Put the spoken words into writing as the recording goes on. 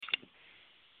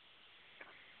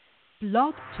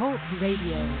Blog Talk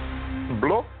Radio.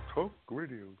 Blog Talk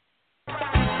Radio.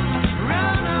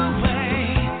 Run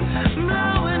away,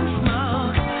 blowing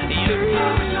smoke. You're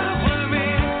so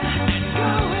worried and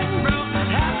going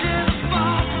broke. After the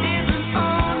fall isn't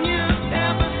on your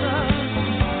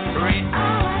episode.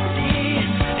 Reality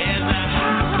is a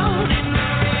high road, and the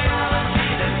reality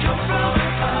that comes from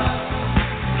above.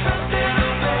 Trust and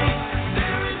obey.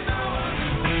 There is no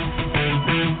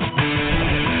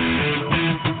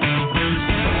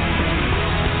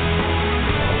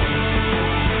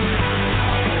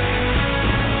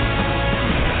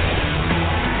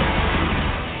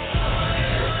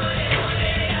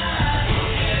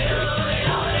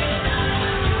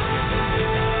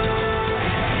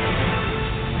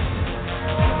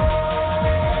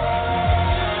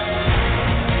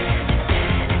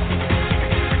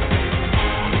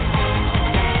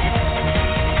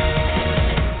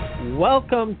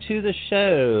Welcome to the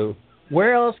show.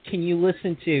 Where else can you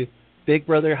listen to Big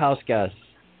Brother House Guests,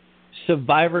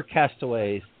 Survivor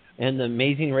Castaways, and the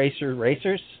Amazing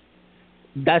Racers?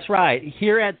 That's right,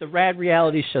 here at the Rad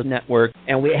Reality Show Network,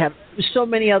 and we have so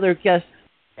many other guests.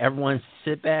 Everyone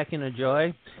sit back and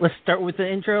enjoy. Let's start with the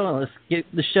intro and let's get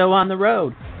the show on the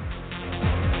road.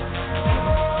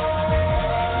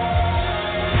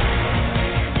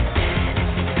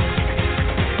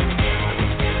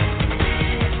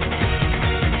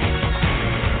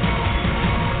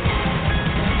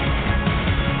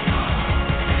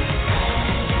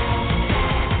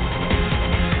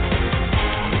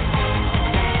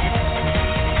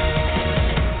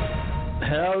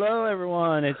 Hello,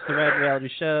 everyone. It's the Rad Reality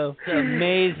Show. It's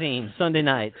amazing Sunday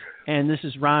night, and this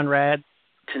is Ron Rad.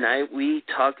 Tonight we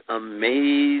talk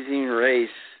Amazing Race.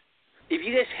 If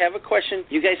you guys have a question,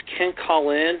 you guys can call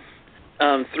in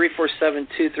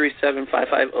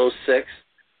 347-237-5506.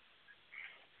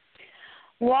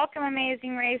 Welcome,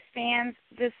 Amazing Race fans.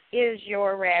 This is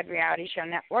your Rad Reality Show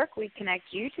Network. We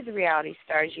connect you to the reality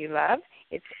stars you love.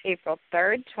 It's April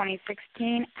 3rd,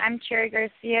 2016. I'm Cherry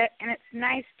Garcia, and it's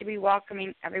nice to be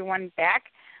welcoming everyone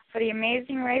back for the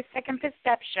Amazing Race Second Fifth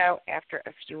Step Show after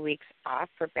a few weeks off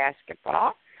for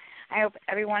basketball. I hope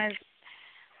everyone is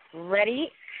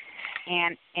ready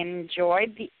and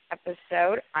enjoyed the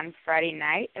episode on Friday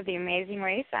night of the Amazing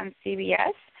Race on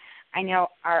CBS. I know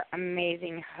our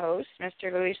amazing host,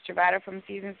 Mr. Louis STRAVATO from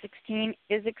Season 16,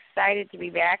 is excited to be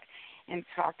back and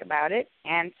talk about it.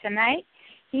 And tonight,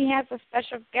 he has a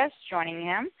special guest joining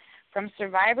him from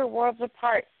Survivor Worlds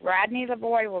Apart. RODNEY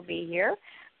LAVOIE will be here.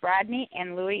 RODNEY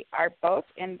and Louie are both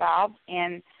involved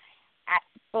in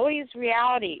Bullies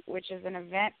Reality, which is an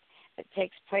event that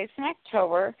takes place in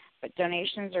October, but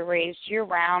donations are raised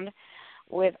year-round,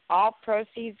 with all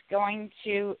proceeds going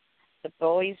to the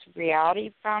Bullies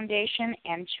Reality Foundation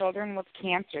and Children with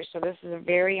Cancer. So this is a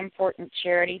very important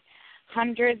charity.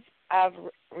 Hundreds of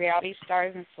reality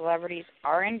stars and celebrities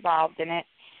are involved in it.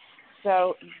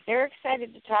 So they're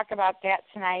excited to talk about that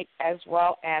tonight, as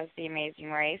well as the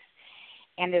Amazing Race.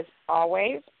 And as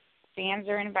always, fans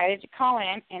are invited to call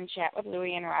in and chat with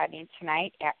Louie and RODNEY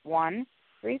tonight at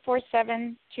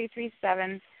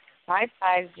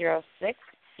 1-347-237-5506.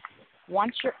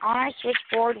 Once you're on our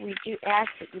switchboard, we do ask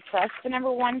that you press the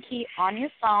number 1 key on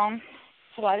your phone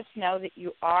to let us know that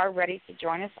you are ready to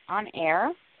join us on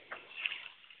air.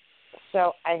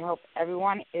 So I hope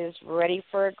everyone is ready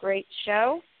for a great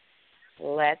show.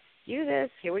 Let's do this.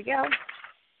 Here we go.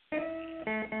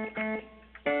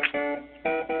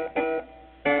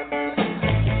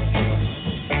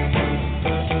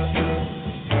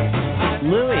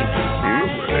 Louie.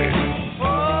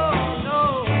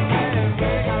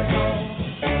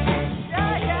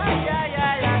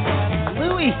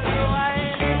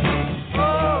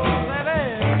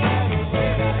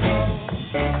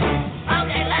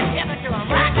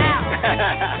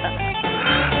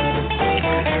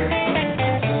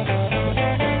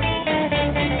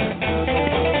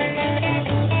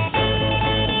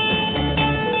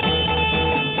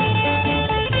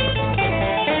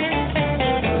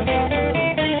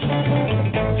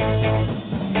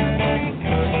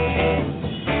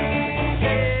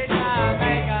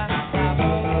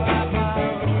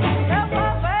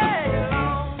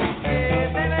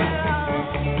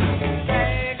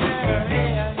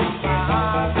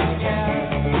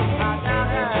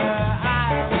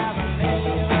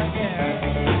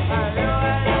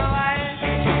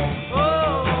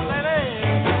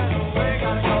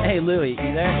 Louie,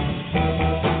 you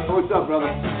there? What's up, brother?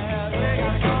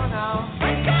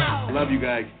 Love you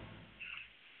guys.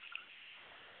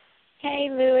 Hey,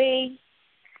 Louie.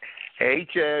 Hey,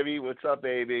 Cherry. What's up,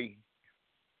 baby?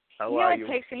 How are you? It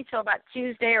takes me till about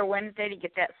Tuesday or Wednesday to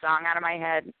get that song out of my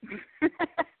head.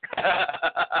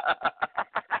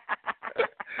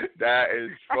 That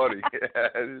is funny.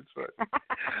 That is funny.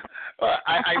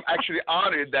 I'm actually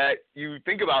honored that you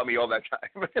think about me all that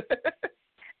time.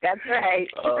 That's right.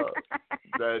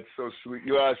 That's so sweet.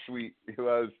 You are sweet. You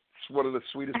are one of the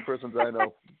sweetest persons I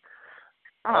know.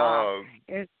 Oh,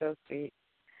 you're so sweet.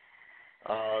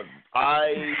 How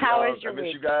is your I miss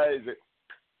week? you guys.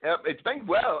 It's been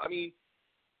well. I mean,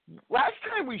 last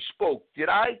time we spoke, did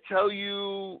I tell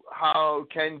you how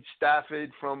Ken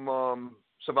Stafford from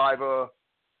Survivor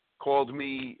called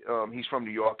me? He's from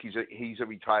New York. He's a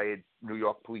retired New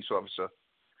York police officer.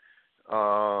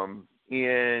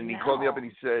 And he called me up and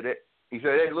he said,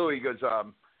 "Hey, Louie," he goes,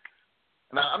 now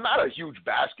I'm not a huge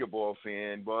basketball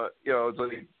fan, but you know, it's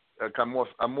like I'm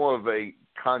more of a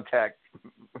contact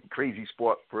crazy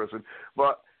sport person.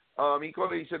 But he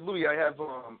called me. He said, "Louie, I have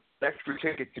extra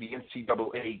ticket to the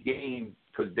NCAA game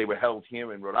because they were held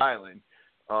here in Rhode Island,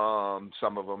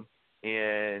 some of them."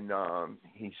 And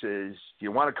he says, "Do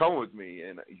you want to come with me?"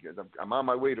 And he goes, "I'm on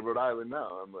my way to Rhode Island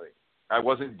now." I'm like, I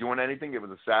wasn't doing anything. It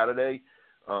was a Saturday.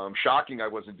 Shocking, I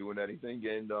wasn't doing anything.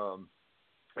 And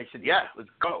I said, "Yeah, let's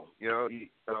go." You know,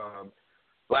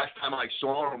 last time I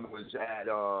saw him was at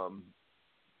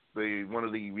one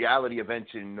of the reality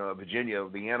events in Virginia,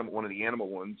 one of the animal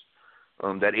ones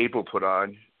that April put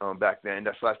on back then.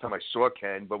 That's the last time I saw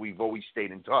Ken, but we've always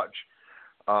stayed in touch.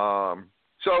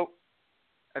 So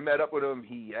I met up with him.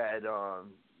 He had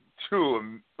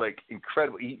two like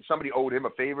incredible. Somebody owed him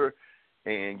a favor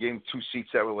and gave him 2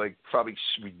 seats that were like probably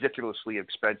ridiculously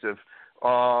expensive.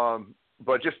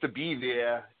 But just to be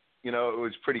there, you know, it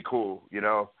was pretty cool. You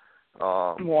know.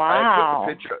 Wow. I put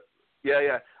the picture.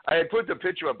 Yeah. I had put the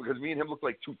picture up because me and him looked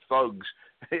like two thugs.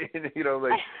 You know,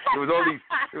 like there was all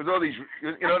these,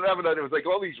 you know, there was like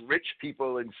all these rich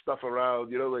people and stuff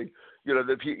around. You know, like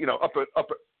upper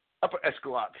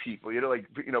echelon people. You know, like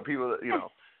people that, you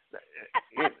know.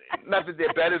 Not that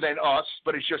they're better than us,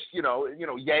 but it's just Yale.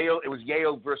 It was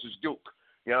Yale versus Duke.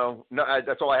 You know,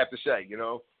 that's all I have to say. You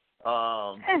know,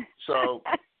 so,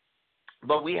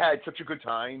 but we had such a good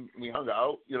time. We hung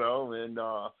out, you know, and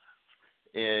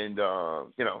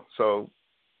you know, so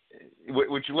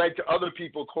which led to other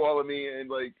people calling me and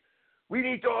like, we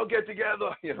need to all get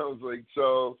together. You know, it's like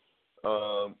so.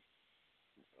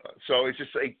 So it's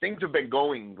just like things have been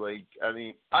going. Like, I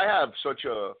mean, I have such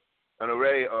an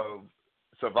array of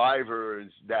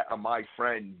survivors that are my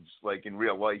friends, like in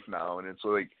real life now, and it's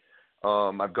like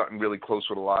I've gotten really close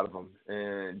with a lot of them,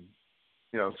 and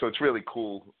you know, so it's really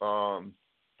cool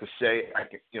to say I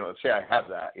have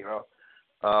that, you know,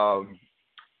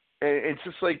 and it's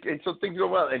just like, and so things go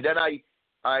well, and then I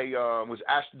was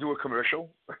asked to do a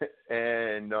commercial,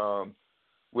 and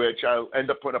which I'll end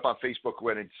up putting up on Facebook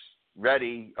when it's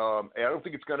ready. I don't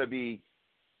think it's going to be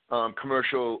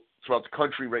commercial throughout the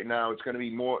country right now. It's going to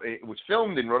be more. It was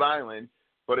filmed in Rhode Island,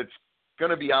 but it's going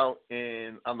to be out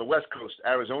on the West Coast,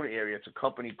 Arizona area. It's a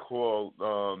company called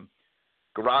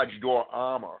Garage Door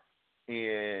Armor,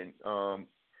 and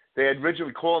they had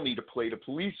originally called me to play the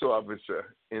police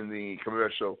officer in the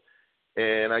commercial,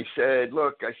 and I said,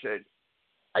 "Look," I said,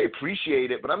 "I appreciate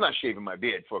it, but I'm not shaving my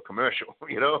beard for a commercial,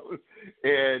 you know,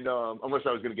 and unless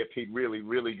I was going to get paid really,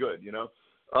 really good, you know."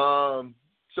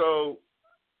 So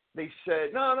they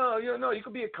said, no, you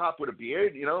could be a cop with a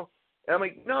beard, you know. And I'm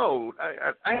like, no,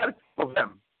 I had to tell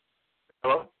them.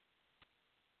 Hello?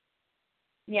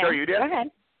 Yeah. Are you there? Go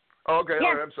ahead. Oh, okay, Yeah.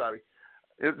 all right, I'm sorry.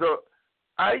 So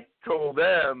I told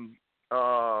them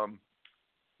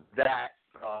that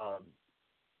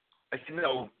I said,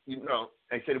 no,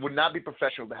 I said it would not be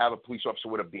professional to have a police officer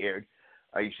with a beard.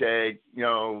 I said,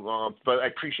 but I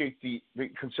appreciate the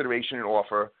consideration and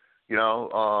offer, you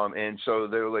know. And so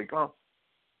they were like, "Oh,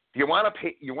 do you want to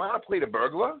pay? You want to play the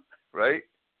burglar, right?"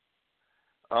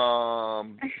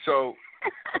 So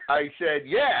I said,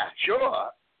 "Yeah,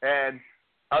 sure." And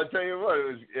I'll tell you what, it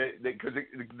was because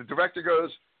the director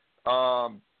goes,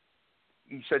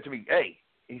 he said to me, "Hey,"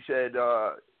 he said,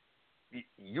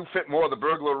 "you fit more the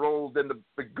burglar role than the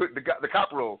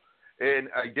cop role." And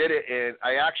I did it, and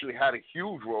I actually had a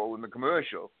huge role in the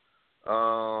commercial.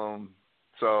 So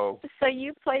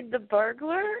you played the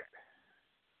burglar?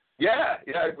 Yeah,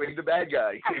 I played the bad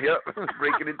guy. Yep,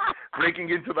 breaking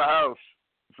into the house.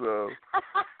 So,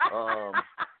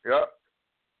 yep.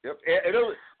 And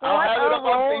I'll have it up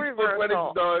on Facebook when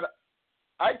it's done.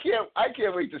 I can't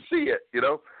wait to see it. You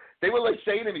know, they were like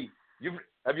saying to me,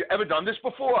 "Have you ever done this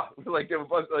before?" Like they were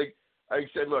like. I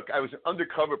said, "Look, I was an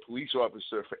undercover police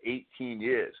officer for 18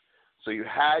 years. So you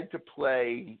had to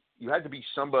be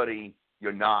somebody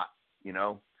you're not, you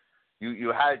know.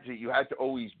 You had to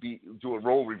always do a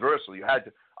role reversal.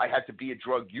 I had to be a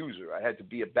drug user. I had to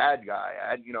be a bad guy.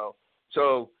 I had,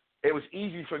 so it was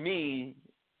easy for me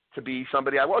to be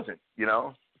somebody I wasn't,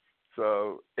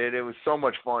 So it was so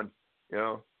much fun,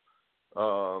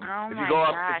 Oh if my you go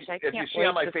gosh, I if can't you see wait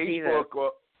on my to see this.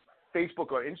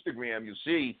 Facebook or Instagram, you'll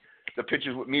see the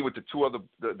pictures with me with the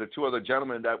two other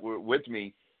gentlemen that were with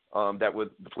me, that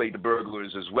played the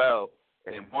burglars as well.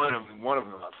 And one of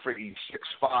them, he's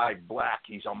 6'5", black.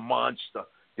 He's a monster.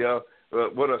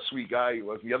 What a sweet guy he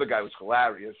was. The other guy was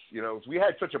hilarious. We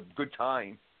had such a good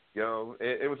time.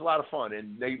 It was a lot of fun.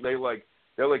 And they're like,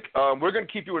 we're gonna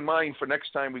keep you in mind for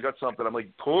next time we got something. I'm like,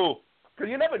 cool, because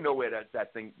you never know where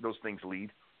those things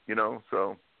lead.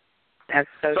 So That's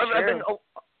so true.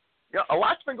 A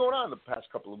lot's been going on the past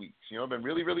couple of weeks. I've been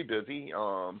really, really busy.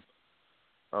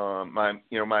 My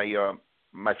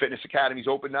fitness academy's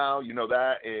open now.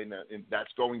 That, and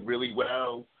that's going really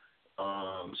well.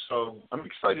 So I'm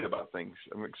excited about things.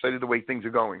 I'm excited the way things are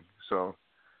going. So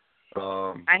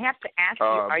I have to ask you,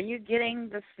 are you getting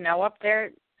the snow up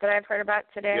there that I've heard about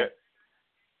today?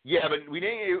 Yeah, but we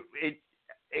didn't.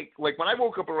 Like when I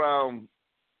woke up around,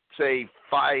 say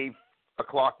 5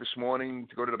 o'clock this morning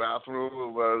to go to the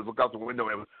bathroom, look out the window,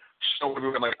 and it was snow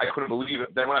everywhere. I couldn't believe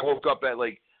it. Then when I woke up at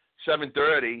like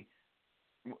 7:30,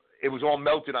 it was all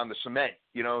melted on the cement,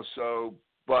 So,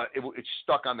 but it's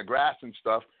stuck on the grass and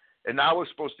stuff. And now we're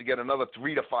supposed to get another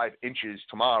 3 to 5 inches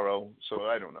tomorrow. So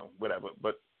I don't know, whatever.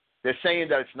 But they're saying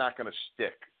that it's not going to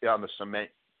stick on the cement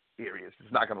areas.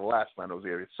 It's not going to last on those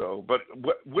areas. So, but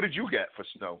what did you get for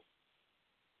snow?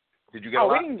 Did you get a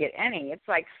lot? We didn't get any. It's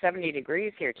like 70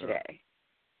 degrees here today.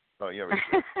 Oh, yeah.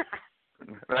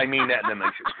 I mean that in the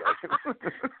nicest way.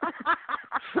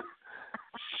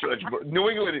 New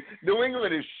England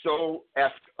is so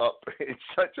effed up. It's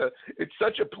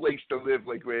such a place to live,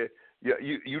 like where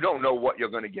you don't know what you're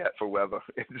going to get for weather.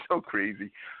 It's so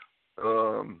crazy. It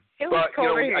was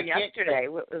colder here yesterday.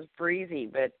 It was breezy,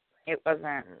 but it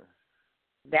wasn't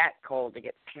that cold to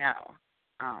get snow.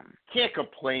 Can't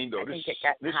complain though. I think it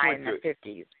got high in the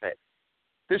 50s, but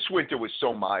this winter was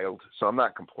so mild, so I'm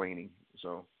not complaining.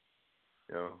 So,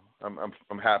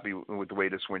 I'm happy with the way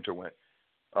this winter went.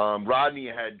 Rodney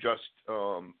had just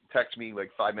texted me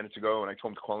like 5 minutes ago, and I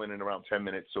told him to call in around 10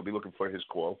 minutes, so I'll be looking for his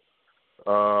call.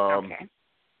 Okay.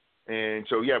 And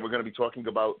so, we're going to be talking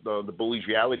about the Bullies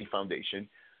Reality Foundation.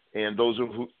 And those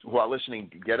who are listening,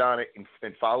 get on it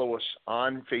and follow us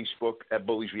on Facebook at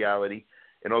Bullies Reality,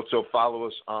 and also follow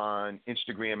us on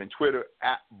Instagram and Twitter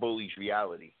at Bullies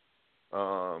Reality.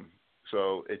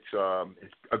 So it's a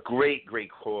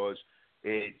great cause.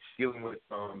 It's dealing with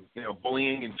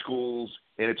bullying in schools,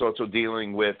 and it's also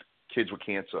dealing with kids with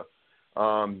cancer.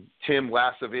 Tim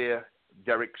Lassevier,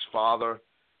 Derek's father,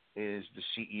 is the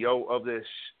CEO of this,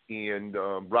 and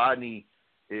Rodney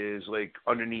is like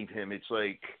underneath him. It's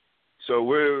like, so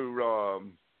we're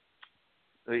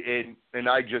and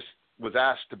I just was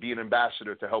asked to be an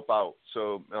ambassador to help out.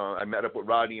 So I met up with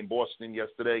Rodney in Boston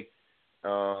yesterday.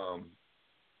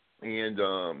 And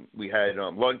we had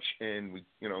lunch, and we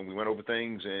went over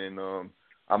things, and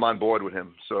I'm on board with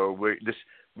him. So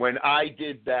when I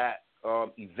did that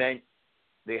event,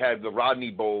 they had the Rodney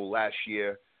Bowl last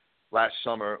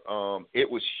summer. It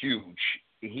was huge.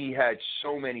 He had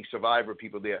so many Survivor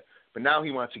people there, but now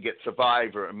he wants to get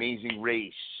Survivor, Amazing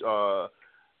Race,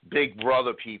 Big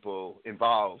Brother people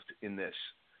involved in this.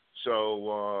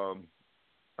 So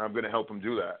I'm going to help him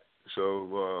do that.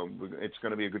 So it's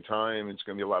going to be a good time. It's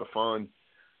going to be a lot of fun.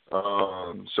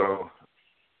 So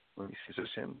let me see. Is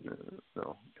this him?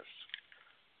 No. Yes.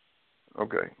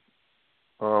 Okay.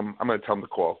 I'm going to tell him to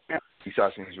call. Yep. He's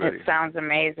asking he's ready. It sounds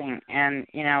amazing. And,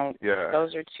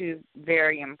 those are two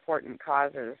very important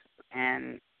causes.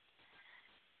 And,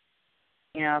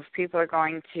 if people are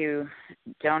going to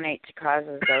donate to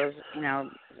causes, those,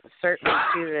 certainly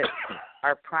two that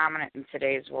are prominent in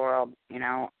today's world,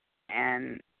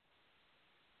 and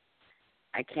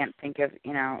I can't think of,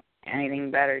 anything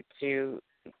better to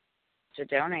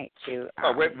donate to.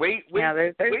 Wait.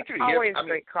 There's always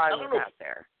great causes out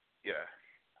there. Yeah.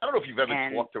 I don't know if you've ever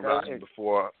talked to Rodney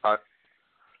before. I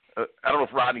don't know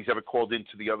if Rodney's ever called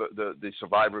into the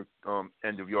Survivor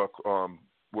end of your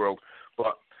world,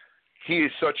 but he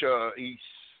is he's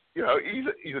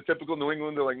a typical New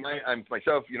Englander like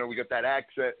myself. We got that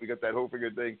accent, we got that whole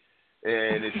freaking thing,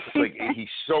 and it's just like he's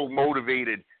so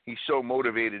motivated. He's so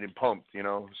motivated and pumped,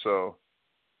 So,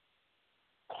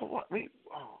 oh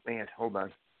man, hold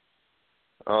on.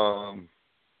 All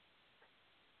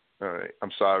right,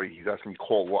 I'm sorry. He's asking me to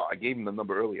call what? I gave him the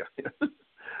number earlier.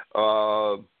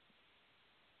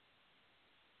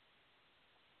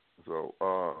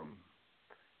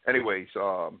 Anyways,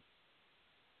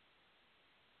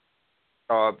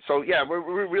 So yeah,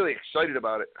 we're really excited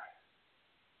about it.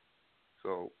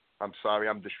 So I'm sorry,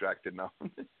 I'm distracted now.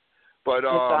 But It's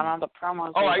on all the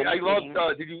promos. I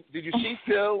loved. Did you see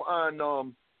Phil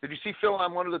on? Did you see Phil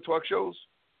on one of the talk shows?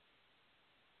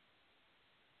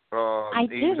 I He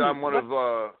didn't. was on one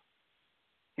of.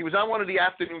 He was on one of the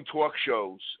afternoon talk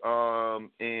shows.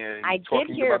 And I did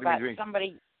talking hear about about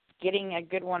somebody getting a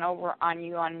good one over on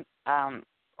you on. Oh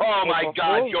my April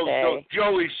God, Fool's Day.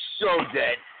 Joe is so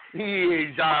dead. He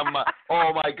is on my.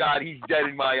 Oh my God, he's dead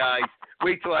in my eyes.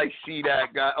 Wait till I see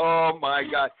that guy. Oh my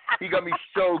God, he got me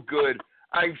so good.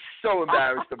 I'm so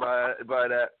embarrassed about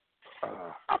that.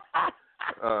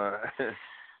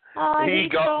 He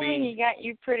told me he got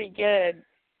you pretty good.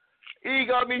 He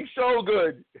got me so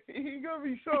good. He got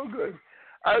me so good.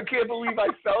 I can't believe I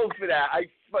fell for that.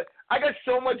 I got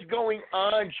so much going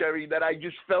on, Cherry, that I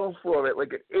just fell for it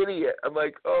like an idiot. I'm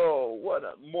like, oh, what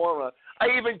a moron. I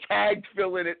even tagged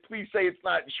Phil in it. Please say it's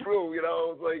not true. You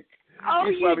know, it's like,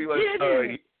 he's probably like,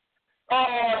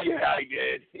 oh, yeah, I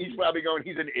did. He's probably going,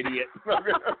 he's an idiot.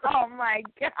 Oh, my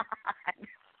God.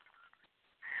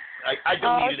 I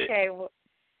deleted it. Okay, well,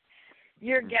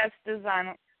 your guest is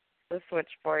on the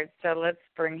switchboard, so let's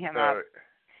bring him up.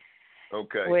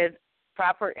 Okay. With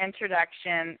proper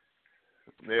introduction.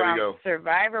 There we go.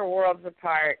 Survivor Worlds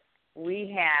Apart,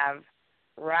 we have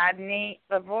Rodney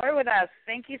LAVOIE with us.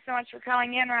 Thank you so much for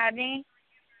calling in, Rodney.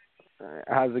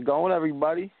 How's it going,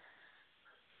 everybody?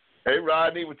 Hey,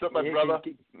 Rodney. What's up, my brother?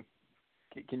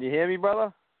 Can you hear me,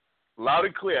 brother? Loud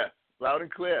and clear. Loud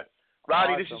and clear.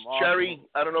 Rodney, this is Cherry.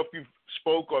 I don't know if you've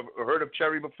spoke or heard of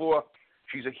Cherry before.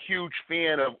 She's a huge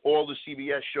fan of all the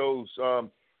CBS shows,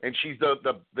 and she's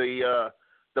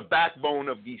the backbone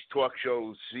of these talk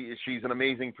shows. She's an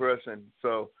amazing person.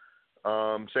 So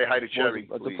say hi to Cherry,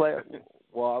 please.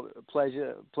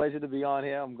 Pleasure to be on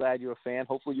here. I'm glad you're a fan.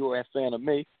 Hopefully you're a fan of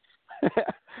me.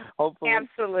 Hopefully.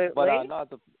 Absolutely. But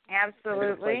Absolutely.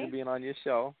 It's a pleasure being on your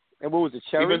show. And what was it,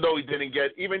 Cherry? Even though he didn't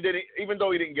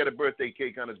get a birthday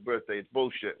cake on his birthday, it's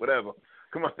bullshit. Whatever.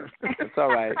 Come on. It's all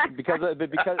right. Because of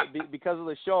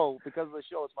the show,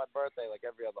 it's my birthday like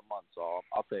every other month, so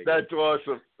I'll take it. That's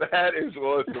awesome. That is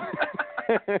awesome.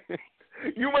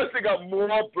 You must have got more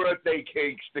birthday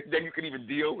cakes than you can even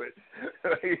deal with.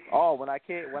 Oh, when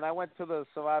I went to the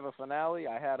Survivor finale,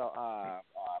 I had a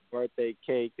birthday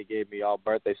cake. They gave me all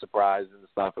birthday surprises and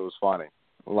stuff. It was funny.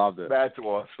 Loved it. That's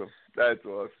awesome.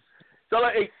 So,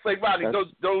 like Rodney,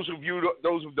 those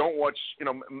who don't watch, you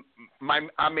know,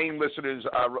 our main listeners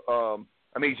are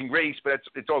Amazing Race, but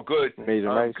it's all good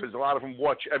because a lot of them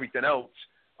watch everything else.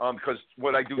 Because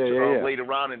what I do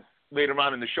later on in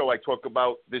the show, I talk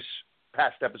about this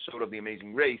past episode of The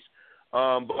Amazing Race.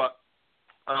 But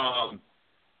a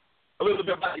little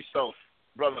bit about yourself,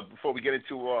 brother, before we get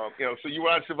into so you were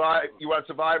on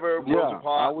Survivor. Worlds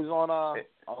Apart. I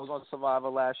was on Survivor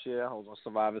last year. I was on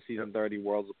Survivor season 30,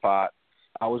 Worlds Apart.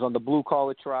 I was on the Blue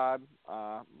Collar Tribe,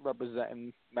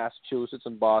 representing Massachusetts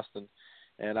and Boston,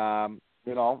 and I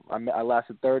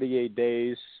lasted 38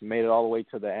 days, made it all the way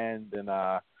to the end, and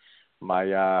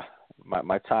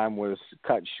my time was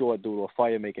cut short due to a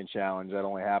fire making challenge that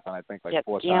only happened, I think,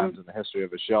 4 times in the history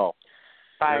of the show.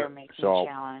 Fire making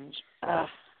challenge. Ugh.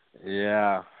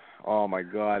 Yeah. Oh my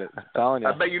God! I'm telling you.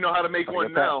 I bet you know how to make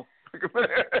one now.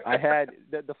 I had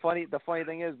the funny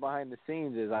thing is behind the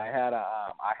scenes is I had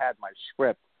my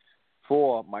script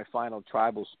for my final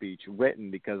tribal speech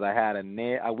written because I had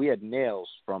we had nails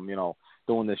from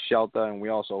doing this shelter, and we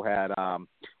also had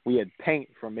paint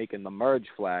from making the merge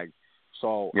flag.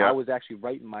 So I was actually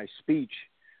writing my speech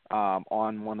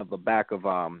on one of the back of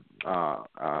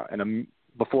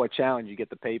before a challenge, you get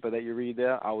the paper that you read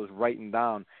there. I was writing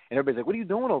down, and everybody's like, "What are you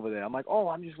doing over there?" I'm like, "Oh,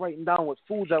 I'm just writing down what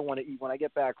foods I want to eat when I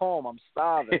get back home. I'm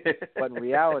starving." But in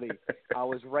reality, I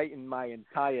was writing my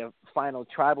entire final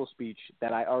tribal speech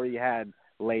that I already had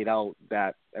laid out.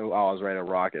 That I was ready to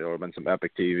rock it. It would have been some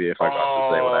epic TV if I got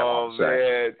to say what I want to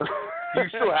say. Man. You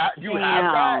still have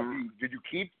have that? Did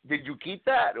you keep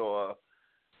that or?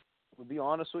 To be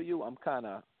honest with you,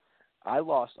 I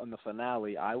lost on the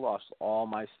finale. I lost all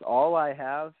I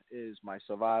have is my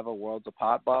Survivor Worlds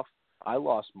Apart buff. I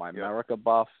lost my America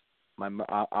buff. I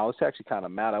was actually kind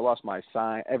of mad. I lost my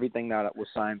sign, everything that was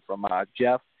signed from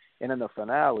Jeff. And in the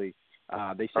finale,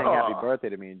 they sang happy birthday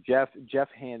to me. And Jeff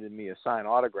handed me a signed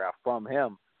autograph from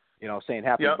him, saying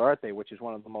happy birthday, which is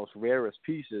one of the most rarest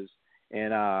pieces.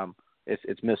 And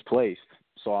it's misplaced.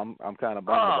 So I'm kind of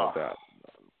bummed about that.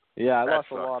 Yeah, I lost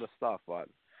a lot of stuff, but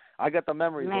I got the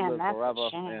memories to live forever,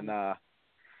 and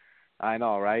I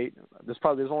know, right?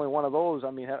 There's only one of those.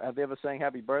 I mean, have they ever sang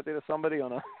 "Happy Birthday" to somebody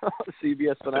on a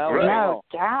CBS finale? No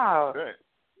doubt.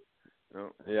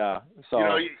 Yeah.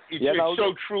 So it's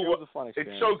so true. It was a fun It's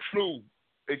experience. so true.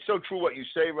 It's so true what you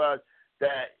say, Rod.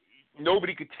 That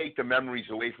nobody could take the memories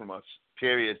away from us.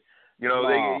 Period.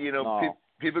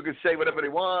 People could say whatever they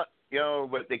want,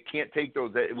 but they can't take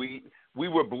those. We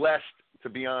were blessed to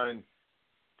be on,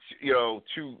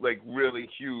 two like really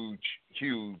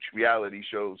huge reality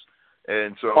shows,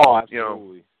 and so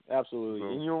absolutely. Absolutely,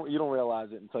 and you don't realize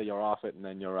it until you're off it, and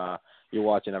then you're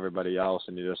watching everybody else,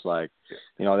 and you're just like,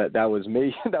 that was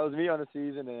me. That was me on the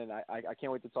season, and I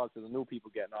can't wait to talk to the new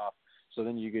people getting off. So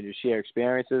then you can just share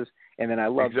experiences, and then I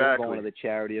love going to the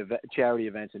charity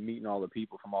events and meeting all the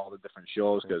people from all the different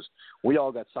shows because we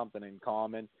all got something in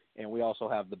common, and we also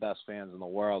have the best fans in the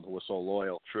world who are so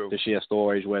loyal to share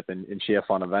stories with and share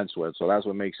fun events with. So that's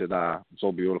what makes it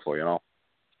so beautiful,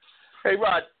 Hey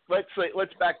Rod,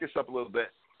 let's back this up a little bit.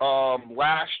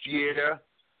 Last year,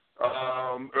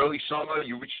 early summer,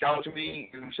 you reached out to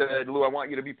me and said, "Lou, I want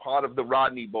you to be part of the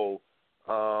Rodney Bowl."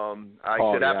 I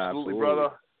said, absolutely, brother.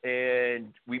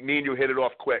 And me and you hit it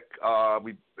off quick.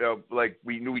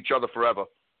 We knew each other forever.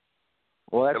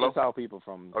 Well, that's just how people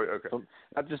from,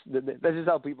 that's just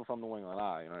how people from New England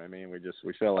are. You know what I mean?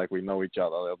 We feel like we know each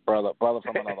other, brother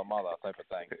from another mother type of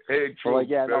thing. Hey, true.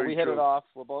 So we hit it off.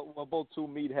 We're both two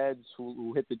meatheads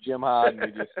who hit the gym hard,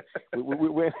 and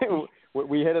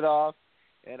we hit it off.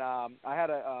 And I had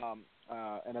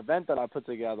an event that I put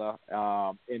together,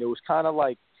 and it was kind of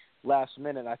like last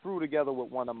minute. I threw together with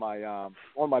one of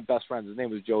my best friends. His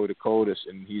name was Joey Dakotas,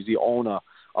 and he's the owner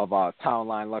of Town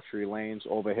Line Luxury Lanes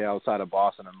over here outside of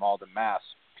Boston in Malden, Mass.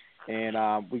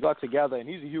 And we got together, and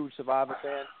he's a huge Survivor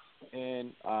fan.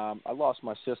 And I lost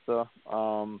my sister,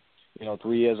 3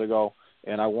 years ago,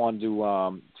 and I wanted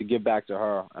to give back to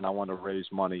her, and I wanted to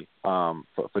raise money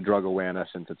for drug awareness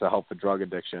and to help for drug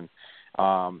addiction.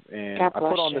 And I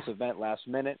put on this event last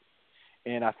minute.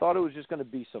 And I thought it was just going to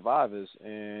be survivors,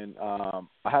 and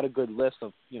I had a good list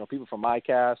of people from my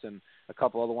cast and a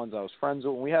couple other ones I was friends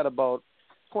with. And we had about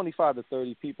 25 to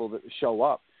 30 people that show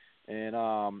up, and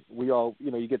we all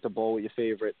you get to bowl with your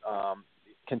favorite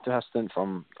contestant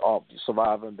from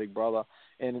Survivor and Big Brother,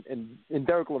 and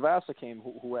Derek Lavassa came,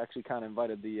 who actually kind of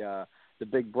invited the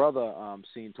Big Brother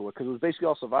scene to it because it was basically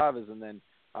all survivors, and then.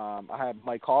 I had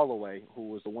Mike Holloway, who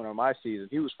was the winner of my season.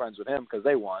 He was friends with him because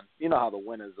they won. You know how the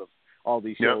winners of all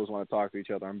these shows want to talk to each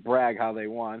other and brag how they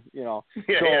won. Right.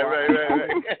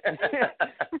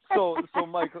 So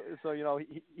Mike,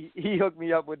 he hooked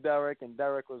me up with Derek, and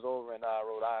Derek was over in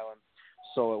Rhode Island.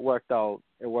 So it worked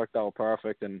out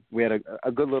perfect, and we had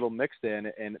a good little mix there,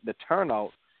 and the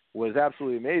turnout was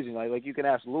absolutely amazing. Like you can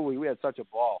ask Louie, we had such a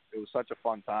ball. It was such a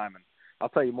fun time, and I'll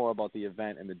tell you more about the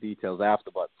event and the details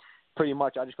after, but. Pretty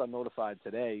much, I just got notified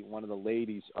today. One of the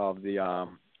ladies of the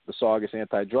Saugus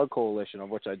Anti-Drug Coalition, of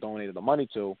which I donated the money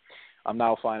to, I'm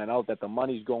now finding out that the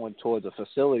money's going towards a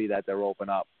facility that they're opening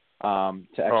up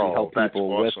to actually help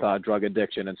people with drug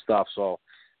addiction and stuff. So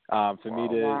for me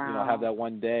to have that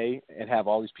one day and have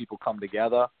all these people come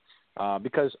together,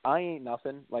 because I ain't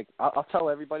nothing. Like I'll tell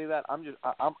everybody that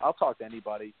I'll talk to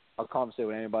anybody. I'll conversate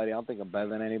with anybody. I don't think I'm better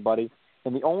than anybody.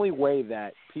 And the only way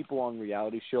that people on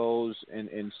reality shows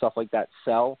and stuff like that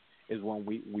sell is when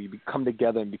we come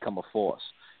together and become a force.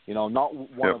 Not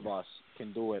one of us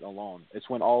can do it alone. It's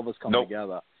when all of us come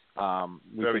together.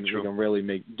 We can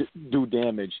really do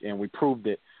damage, and we proved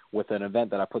it with an event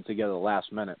that I put together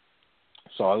last minute.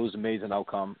 So it was an amazing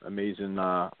outcome, amazing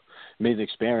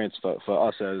experience for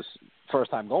us as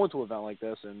first time going to an event like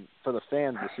this, and for the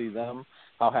fans to see them,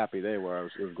 how happy they were.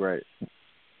 It was great.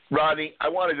 Rodney, I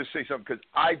wanted to say something because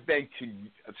I've been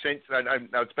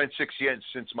now it's been 6 years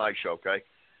since my show, okay?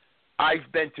 I've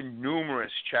been to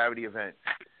numerous charity events,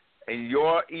 and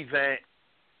your event,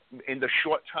 in the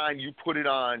short time you put it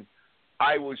on,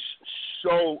 I was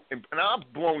so, and I'm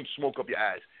blowing smoke up your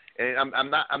ass, and I'm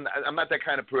not that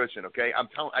kind of person, okay?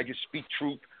 I just speak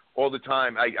truth all the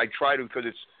time. I try to because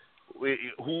it's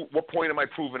what point am I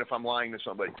proving if I'm lying to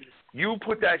somebody? You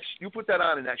put that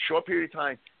on in that short period of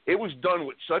time. It was done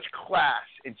with such class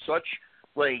and such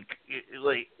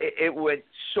it went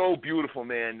so beautiful,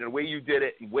 man. The way you did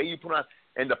it, the way you put on,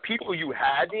 and the people you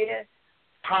had there,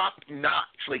 top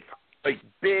notch, like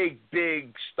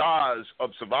big stars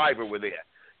of Survivor were there,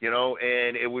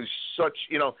 and it was such,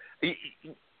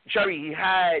 Sherry, he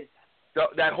had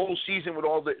that whole season with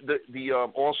all the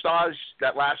All Stars,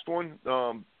 that last one.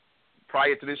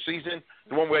 Prior to this season,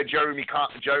 the one where Jeremy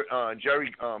Collins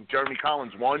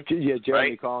won. Yeah,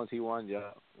 Jeremy Collins, he won.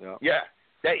 Yeah.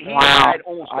 That he had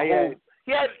almost the whole.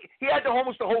 He had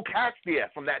almost the whole cast there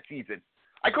from that season.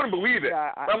 I couldn't believe it.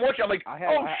 I'm watching. I'm like,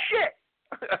 shit.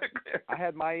 I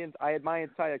had my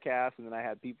entire cast, and then I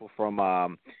had people from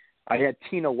I had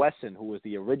Tina Wesson, who was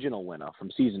the original winner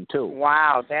from season 2.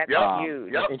 Wow, that's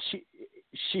huge. Yep. And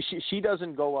she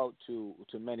doesn't go out to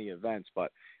many events,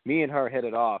 but me and her hit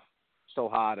it off so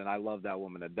hard, and I love that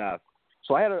woman to death.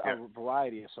 So I had a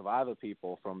variety of Survivor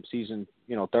people from season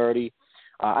 30.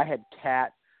 I had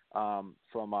Kat from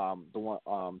the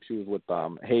one she was with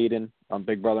Hayden on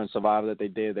Big Brother and Survivor that they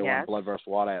did. They were on Blood vs.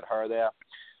 Water. I had her there.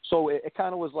 So it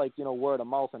kind of was like word of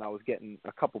mouth, and I was getting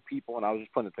a couple people, and I was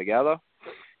just putting it together.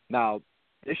 Now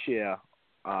this year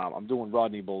I'm doing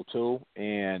Rodney Bowl 2,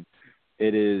 and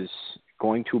it is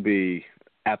going to be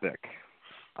epic.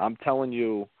 I'm telling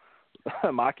you,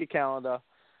 mark your calendar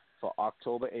for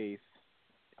October 8th.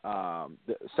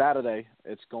 Saturday,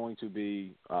 it's going to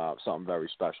be something very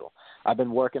special. I've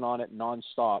been working on it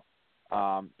nonstop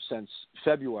since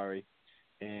February,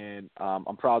 and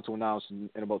I'm proud to announce in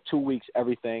about 2 weeks,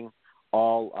 everything,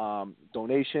 all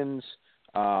donations,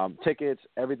 tickets,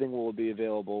 everything will be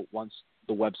available once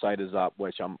the website is up,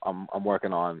 which I'm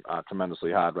working on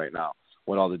tremendously hard right now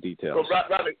with all the details. So,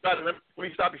 Robert, let me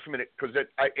stop you for a minute, because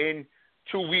in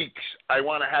 2 weeks, I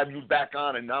want to have you back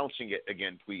on announcing it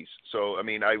again, please. So, I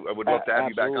mean, I would love to have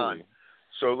you back on.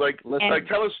 So,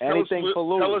 tell us anything for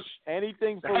Louie.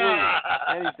 Anything.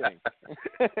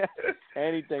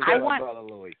 Anything for my brother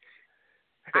Louie.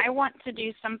 I want to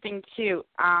do something too.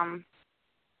 I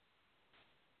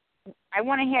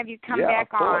want to have you come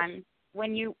back on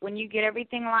when you get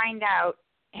everything lined out.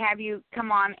 Have you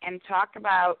come on and talk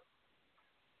about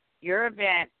your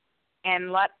event,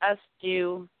 and let us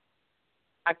do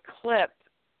a clip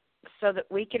so that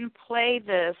we can play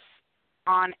this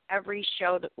on every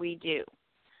show that we do.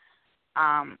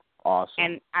 Awesome.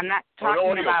 And I'm not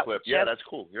talking about clip. That's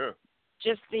cool. Yeah.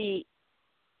 Just the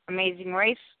Amazing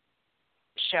Race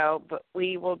show, but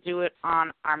we will do it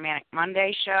on our Manic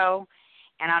Monday show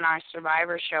and on our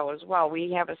Survivor show as well.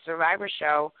 We have a Survivor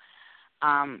show.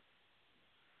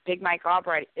 Big Mike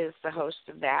Albright is the host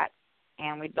of that,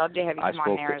 and we'd love to have you come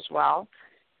on there as well.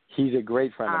 He's a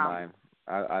great friend of mine.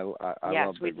 I yes,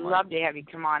 love we'd Big love Mike. to have you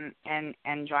come on and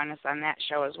join us on that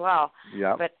show as well.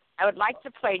 Yeah. But I would like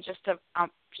to play just a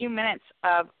few minutes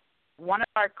of one of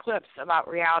our clips about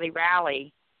Reality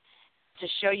Rally to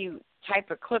show you type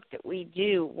of clip that we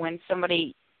do when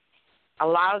somebody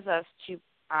allows us to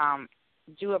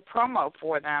do a promo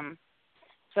for them,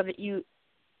 so that you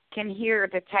can hear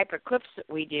the type of clips that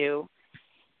we do.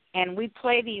 And we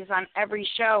play these on every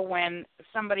show when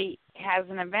somebody has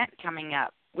an event coming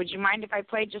up. Would you mind if I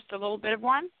played just a little bit of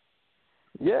one?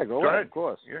 Yeah, go ahead, of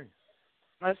course. Yeah.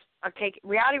 Okay,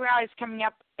 Reality Rally is coming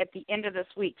up at the end of this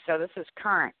week, so this is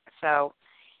current. So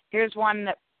here's one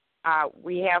that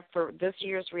we have for this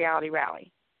year's Reality Rally.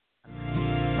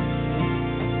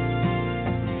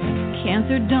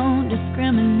 Cancer don't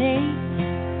discriminate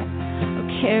or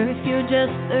care if you're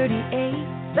just 38.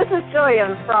 This is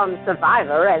Julian from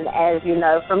Survivor, and as you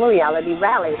know, from Reality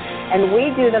Rally. And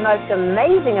we do the most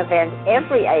amazing event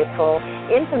every April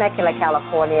in Temecula,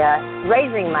 California,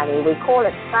 raising money. We call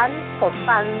it Funds for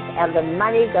Funds, and the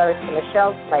money goes to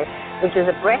Michelle's Place, which is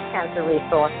a breast cancer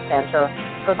resource center,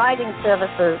 providing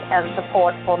services and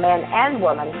support for men and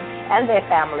women and their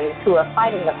families who are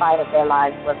fighting the fight of their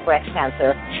lives with breast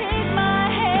cancer. Take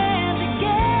my hand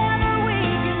together, we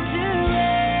can do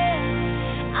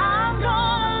it. I'm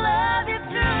gonna love you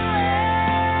through it.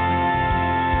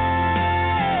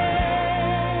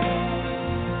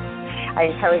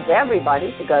 I encourage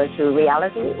everybody to go to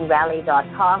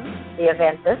realityrally.com. The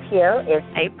event this year is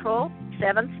April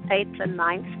 7th, 8th, and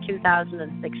 9th,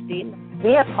 2016.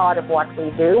 Be a part of what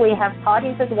we do. We have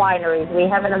parties at wineries. We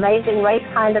have an amazing race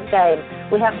kind of game.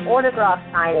 We have autograph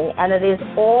signing, and it is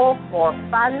all for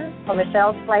fun for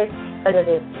Michelle's Place, but it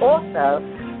is also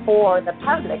for the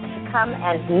public to come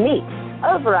and meet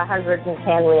over 110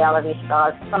 reality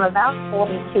stars from about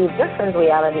 42 different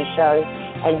reality shows,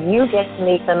 and you get to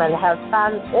meet them and have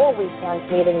fun all weekend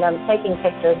meeting them, taking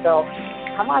pictures. So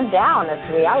come on down. It's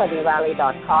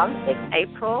realityrally.com. It's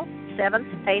April 7th,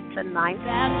 8th, and 9th.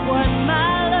 That's what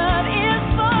my love is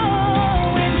for.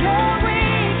 When you're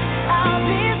weak, I'll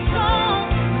be strong.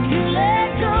 When you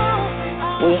let go,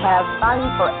 We have fun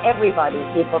for everybody.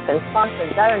 People can sponsor,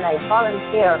 donate,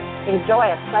 volunteer, enjoy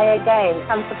it, play a game,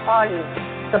 come to parties,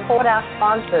 support our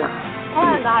sponsors.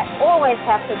 And I always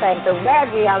have to thank the Rad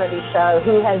Reality Show,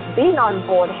 who has been on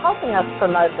board helping us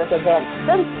promote this event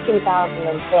since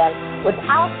 2010.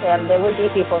 Without them, there would be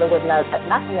people that would know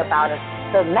nothing about it.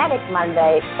 So Manic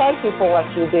Monday, thank you for what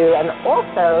you do, and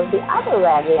also the other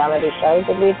Rad Reality shows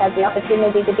that we've had the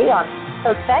opportunity to be on.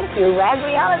 So thank you, Rad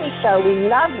Reality Show. We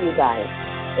love you guys.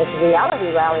 It's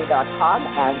realityrally.com,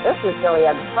 and this is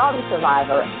Jillian from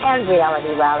Survivor and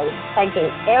Reality Rally, thanking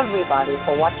everybody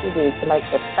for what you do to make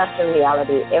this such a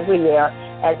reality every year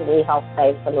as we help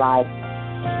save some lives.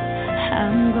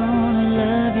 I'm gonna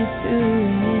love you through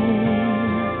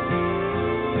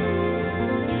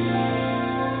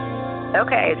it.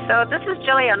 Okay, so this is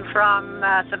Jillian from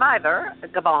Survivor,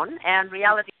 Gabon, and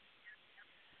Reality.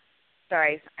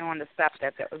 Sorry, I wanted to stop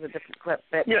that. That was a different clip.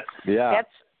 But Yeah.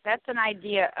 That's an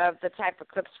idea of the type of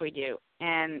clips we do.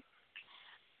 And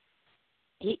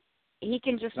he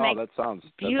can just make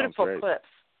beautiful clips.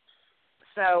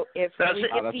 So if we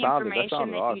get the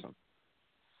information that awesome.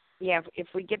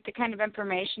 if we get the kind of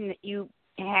information that you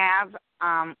have,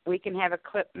 we can have a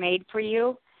clip made for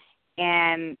you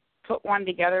and put one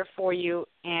together for you,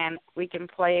 and we can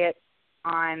play it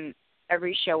on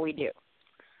every show we do.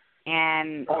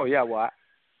 And well,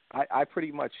 I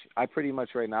pretty much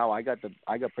right now I got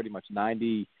pretty much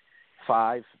 95%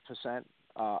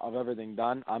 of everything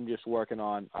done. I'm just working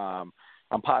on I'm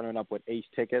partnering up with Ace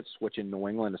Tickets, which in New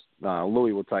England is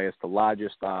Louie will tell you it's the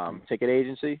largest ticket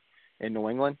agency in New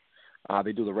England.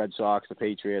 They do the Red Sox, the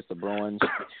Patriots, the Bruins.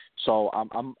 So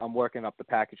I'm working up the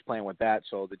package plan with that,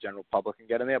 so the general public can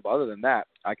get in there. But other than that,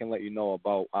 I can let you know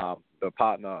about the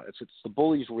partner. It's the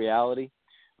Bullies Reality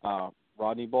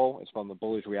Rodney Bowl. It's from the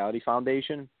Bullies Reality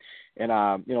Foundation, and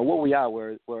what we are,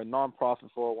 we're a nonprofit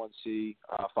 401c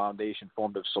foundation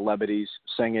formed of celebrities,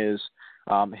 singers,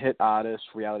 hit artists,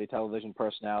 reality television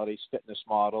personalities, fitness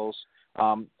models,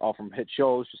 all from hit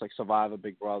shows just like Survivor,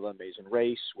 Big Brother, Amazing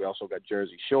Race. We also got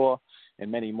Jersey Shore and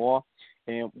many more.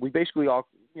 And we basically all,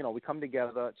 we come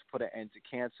together to put an end to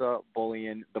cancer,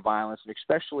 bullying, the violence, and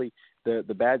especially the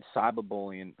bad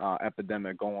cyberbullying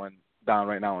epidemic going down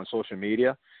right now on social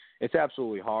media. It's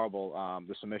absolutely horrible,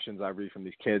 the submissions I read from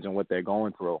these kids and what they're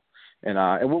going through. And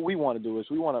what we want to do is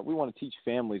we want to teach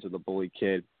families of the bullied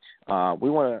kid. We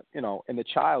want to, and the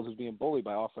child who's being bullied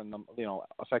by offering them,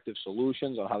 effective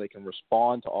solutions on how they can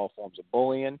respond to all forms of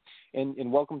bullying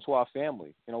and welcome to our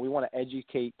family. We want to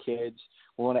educate kids.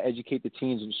 We want to educate the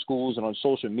teens in schools and on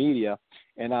social media.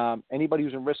 And anybody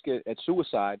who's in risk at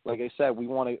suicide, like I said, we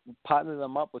want to partner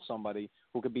them up with somebody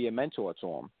who could be a mentor to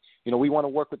them. We want to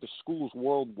work with the schools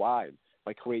worldwide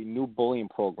by creating new bullying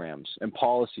programs and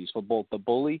policies for both the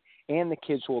bully and the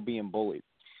kids who are being bullied.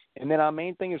 And then our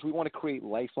main thing is we want to create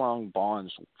lifelong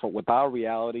bonds with our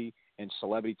reality and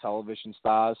celebrity television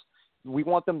stars. We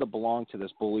want them to belong to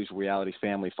this Bullies Reality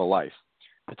family for life.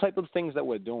 The type of things that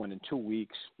we're doing in 2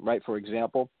 weeks, right, for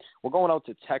example, we're going out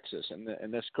to Texas,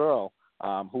 and this girl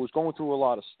who was going through a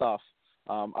lot of stuff,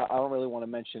 I don't really want to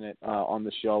mention it on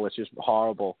the show. It's just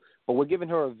horrible. But we're giving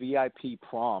her a VIP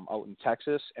prom out in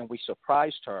Texas, and we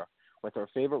surprised her with her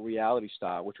favorite reality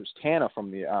star, which was Tanner from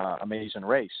the Amazing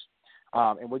Race.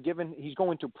 And he's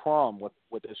going to prom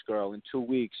with this girl in 2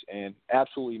 weeks, and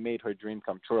absolutely made her dream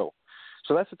come true.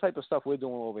 So that's the type of stuff we're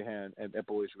doing over here at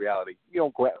Bullies Reality.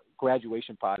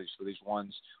 Graduation parties for these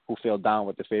ones who fell down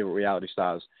with their favorite reality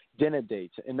stars, dinner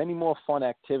dates, and many more fun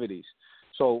activities.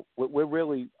 So we're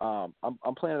really, I'm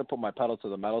planning to put my pedal to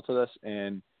the metal to this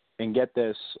and get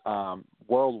this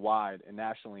worldwide and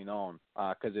nationally known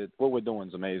because what we're doing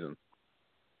is amazing.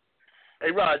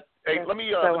 Hey, Rod. Hey, let me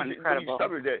incredible.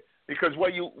 stop you there, because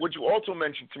what you also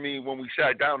mentioned to me when we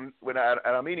sat down at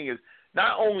our meeting is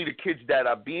not only the kids that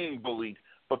are being bullied,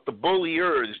 but the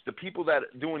bulliers, the people that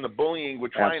are doing the bullying. We're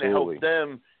trying to help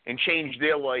them and change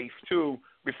their life too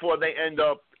before they end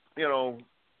up,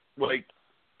 like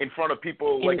in front of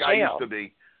people like I used to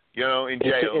be, in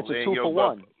jail. It's a 2 for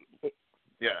 1.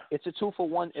 Yeah, it's a 2 for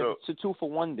 1. It's a 2 for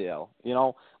 1 deal.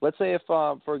 Let's say if,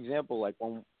 for example, like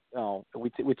when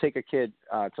we take a kid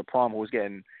to prom who's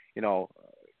getting,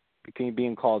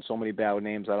 being called so many bad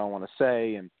names I don't want to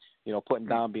say, and putting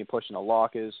down, being pushed in the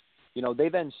lockers. They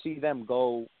then see them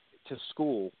go to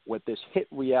school with this hit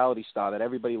reality star that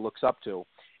everybody looks up to,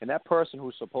 and that person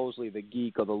who's supposedly the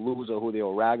geek or the loser who they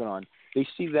were ragging on, they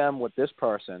see them with this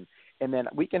person. And then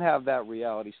we can have that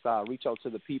reality star reach out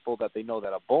to the people that they know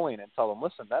that are bullying and tell them,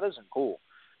 listen, that isn't cool.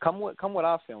 Come with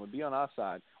our family. Be on our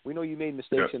side. We know you made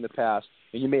mistakes in the past,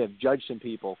 and you may have judged some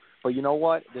people. But you know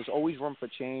what? There's always room for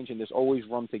change, and there's always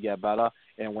room to get better,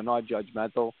 and we're not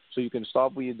judgmental. So you can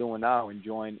stop what you're doing now and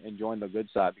join the good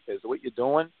side, because what you're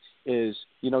doing is,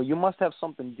 you must have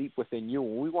something deep within you,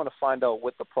 and we want to find out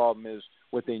what the problem is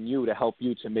within you to help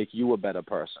you to make you a better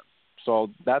person. So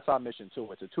that's our mission, too.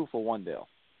 It's a 2 for 1 deal.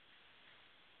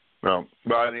 Well,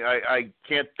 I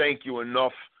can't thank you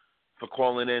enough for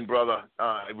calling in, brother.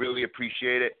 I really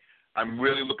appreciate it. I'm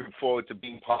really looking forward to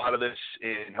being part of this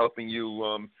and helping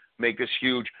you make this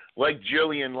huge. Like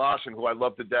Jillian Lawson, who I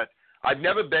love to death, I've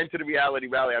never been to the reality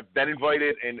rally. I've been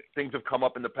invited, and things have come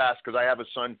up in the past because I have a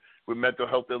son with mental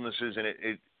health illnesses, and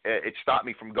it stopped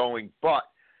me from going. But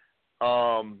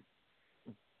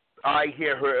I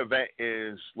hear her event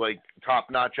is like top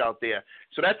notch out there.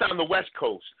 So that's on the West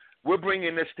Coast. We're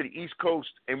bringing this to the East Coast,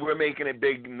 and we're making it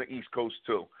big in the East Coast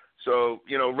too. So,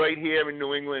 you know, right here in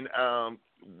New England,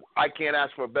 I can't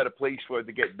ask for a better place for it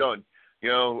to get done. You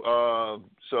know,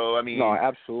 so I mean, no,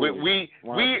 absolutely.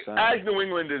 We as New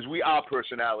Englanders, we are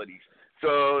personalities.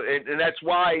 So, and that's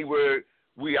why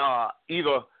we are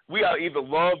either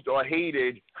loved or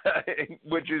hated,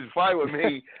 which is fine with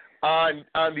me on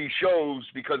these shows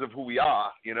because of who we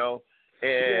are. You know.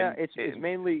 And, it's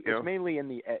mainly in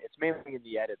the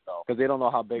edit though, because they don't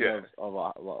know how big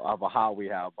of a heart we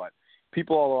have. But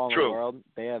people all around the world,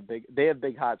 they have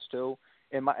big hearts too.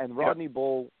 And Rodney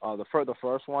Bowl, the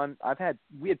first one,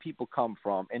 we had people come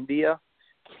from India,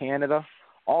 Canada,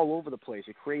 all over the place.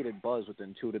 It created buzz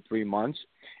within 2 to 3 months,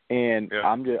 and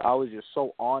I was just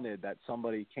so honored that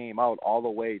somebody came out all the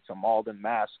way to Malden,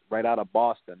 Mass, right out of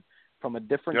Boston, from a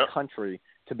different country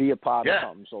to be a part of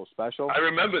something so special. I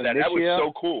remember that. That was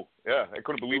so cool. Yeah, I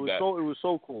couldn't believe that. It was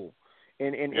so cool.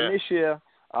 And this year,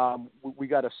 we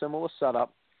got a similar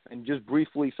setup. And just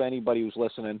briefly for anybody who's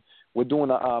listening, we're doing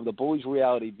the Bullies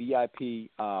Reality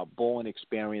VIP bowling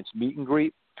experience meet and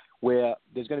greet, where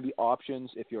there's going to be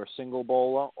options if you're a single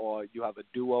bowler or you have a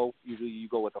duo. Usually you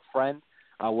go with a friend.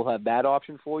 We'll have that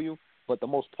option for you. But the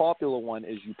most popular one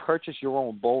is you purchase your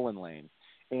own bowling lane.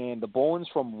 And the bowling's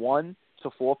from 1 to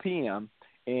 4 p.m.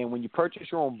 And when you purchase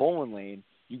your own bowling lane,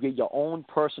 you get your own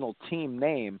personal team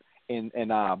name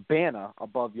and a banner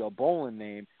above your bowling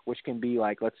name, which can be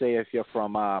like, let's say if you're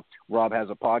from Rob Has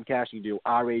a Podcast, you do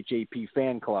RHAP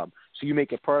Fan Club. So you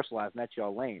make it personalized, and that's your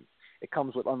lane. It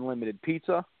comes with unlimited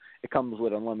pizza. It comes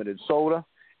with unlimited soda.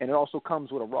 And it also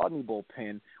comes with a Rodney Bowl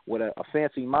pin with a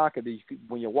fancy marker that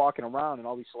when you're walking around and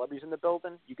all these celebrities in the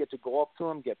building, you get to go up to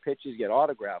them, get pictures, get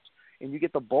autographs, and you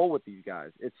get to bowl with these guys.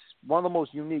 It's one of the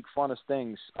most unique, funnest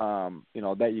things,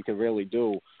 that you can really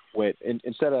do.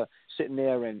 Instead of sitting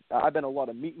there and I've been a lot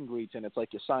of meet and greets, and it's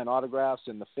like you sign autographs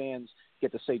and the fans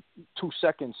get to say 2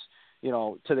 seconds,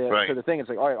 to the thing. It's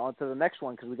like, all right, on to the next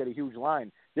one because we got a huge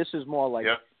line. This is more like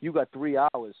you got 3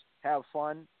 hours, have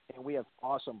fun, and we have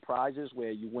awesome prizes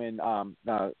where you win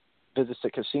visits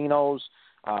to casinos,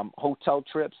 hotel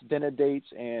trips, dinner dates,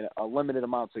 and a limited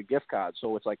amounts of gift cards.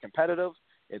 So it's like competitive,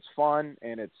 it's fun,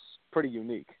 and it's pretty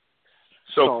unique.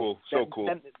 So cool.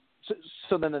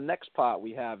 So then the next part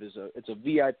we have is it's a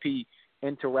VIP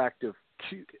interactive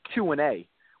Q&A,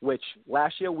 which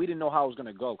last year we didn't know how it was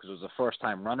going to go because it was the first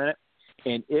time running it,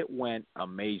 and it went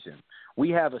amazing. We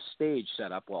have a stage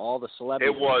set up where all the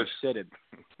celebrities are seated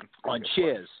on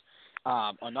chairs,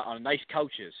 on nice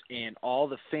couches, and all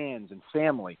the fans and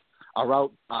family are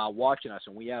out watching us,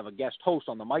 and we have a guest host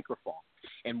on the microphone.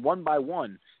 And one by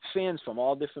one, fans from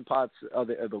all different parts of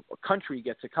the country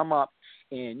get to come up.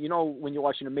 And, when you're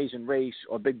watching Amazing Race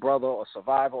or Big Brother or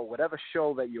Survivor or whatever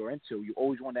show that you're into, you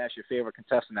always want to ask your favorite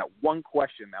contestant that one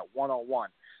question, that one-on-one.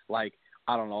 Like,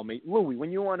 I don't know, Louie,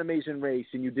 when you were on Amazing Race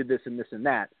and you did this and this and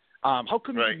that, how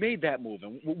come you made that move?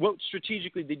 And what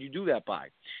strategically did you do that by?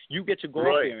 You get to go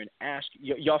up there and ask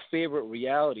your favorite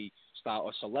reality star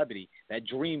or celebrity that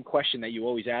dream question that you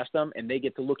always ask them, and they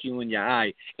get to look you in your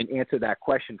eye and answer that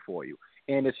question for you.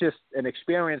 And it's just an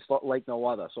experience like no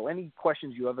other. So any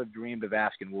questions you ever dreamed of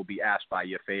asking will be asked by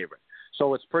your favorite.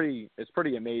 So it's pretty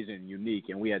amazing and unique,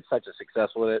 and we had such a success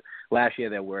with it last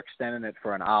year that we're extending it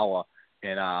for an hour,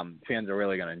 and fans are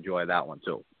really going to enjoy that one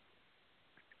too.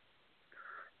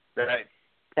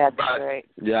 That's great.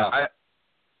 Yeah.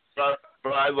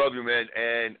 I love you, man,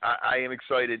 and I am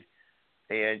excited.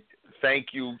 And thank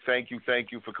you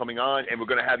for coming on, and we're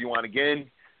going to have you on again.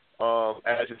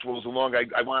 As it rolls along,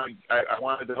 I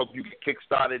wanted to help you get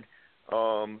kick-started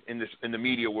in the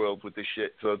media world with this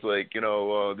shit. So it's like,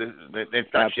 it's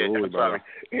not shit. I'm sorry.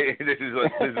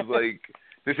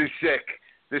 This is sick.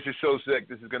 This is so sick.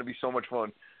 This is going to be so much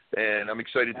fun, and I'm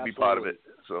excited to be part of it.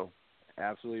 So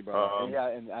absolutely, bro.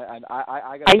 And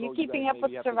I got. Are you keeping up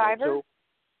with Survivor?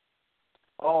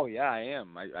 Oh yeah, I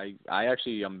am. I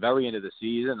actually I'm very into the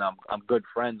season. I'm good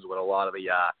friends with a lot of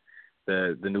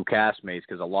the new castmates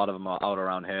because a lot of them are out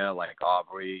around here, like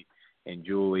Aubrey and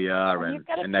Julia,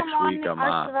 and next week I'm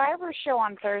our Survivor show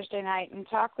on Thursday night and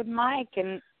talk with Mike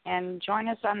and join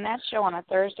us on that show on a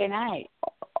Thursday night.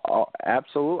 Oh,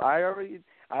 absolutely. I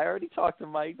already talked to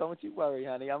Mike. Don't you worry,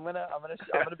 honey. I'm gonna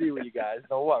be with you guys.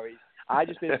 No worries. I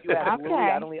just think you have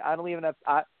Louie. I don't even have.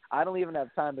 I don't even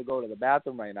have time to go to the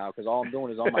bathroom right now because all I'm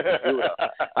doing is on my computer.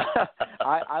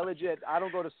 I legit, I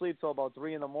don't go to sleep till about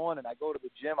 3 in the morning. I go to the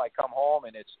gym, I come home,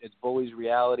 and it's Bully's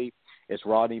Reality, it's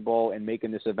Rodney Bowl, and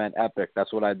making this event epic.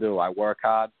 That's what I do. I work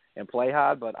hard and play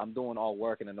hard, but I'm doing all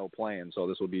working and no playing, so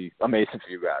this will be amazing for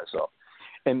you guys. So,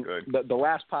 and the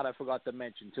last part I forgot to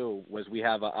mention too was we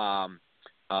have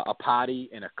a party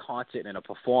and a concert and a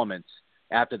performance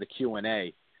after the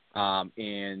Q&A,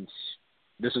 and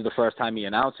this is the first time he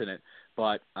announcing it,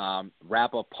 but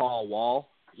rapper Paul Wall,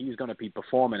 he's going to be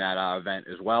performing at our event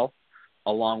as well,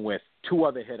 along with 2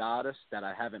 other hit artists that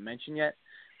I haven't mentioned yet,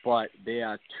 but they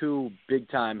are 2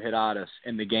 big-time hit artists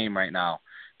in the game right now.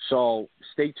 So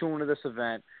stay tuned to this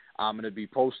event. I'm going to be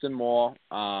posting more,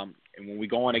 and when we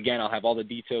go on again, I'll have all the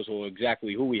details of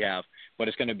exactly who we have, but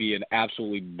it's going to be an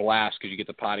absolutely blast because you get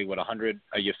to party with 100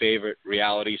 of your favorite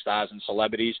reality stars and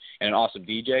celebrities and an awesome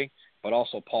DJ, but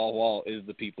also Paul Wall is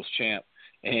the people's champ.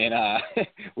 And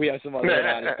we have some other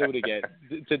artists too to get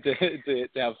to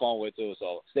have fun with too.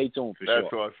 So stay tuned for sure.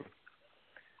 That's awesome.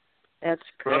 That's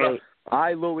great. Brother. All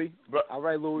right, Louie. All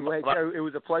right, Louie. It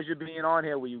was a pleasure being on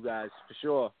here with you guys for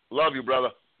sure. Love you, brother.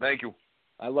 Thank you.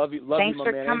 I love you. Thanks my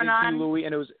for man. coming Anything on. to you, Louie.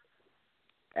 And it was,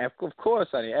 of course,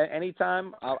 honey.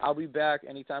 Anytime I'll be back.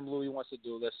 Anytime Louie wants to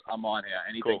do this, I'm on here.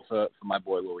 Anything for my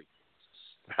boy Louie.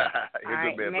 You're All right, a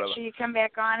good man, make brother. sure you come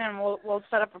back on, and we'll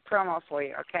set up a promo for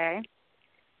you. Okay.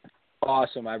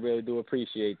 Awesome. I really do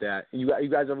appreciate that. You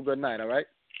guys have a good night. All right.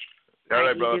 All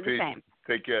right, you brother. do the Peace. same.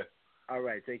 Take care. All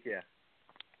right. Take care.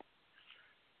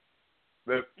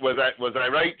 Was I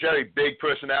right, Jerry? Big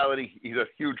personality. He's a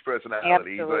huge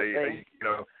personality. Absolutely. And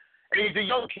he's a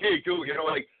young kid too.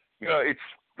 It's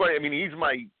funny. I mean,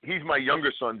 he's my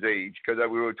younger son's age because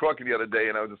we were talking the other day,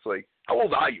 and I was just like, "How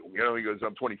old are you?" He goes,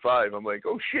 "I'm 25." I'm like,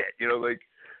 "Oh shit," I said,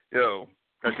 "You're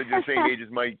the same age as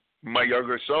my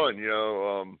younger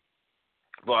son,"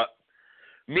 But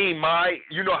me,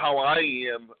 you know how I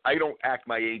am. I don't act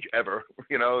my age ever.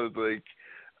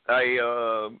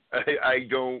 I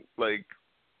don't like.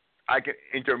 I can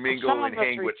intermingle and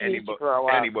hang with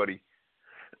anybody.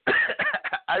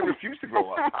 I refuse to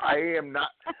grow up. I am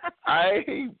not.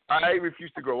 I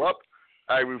refuse to grow up.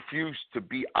 I refuse to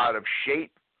be out of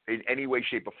shape in any way,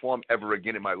 shape, or form ever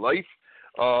again in my life.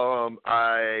 I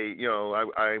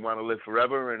want to live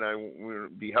forever, and I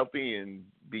want to be healthy and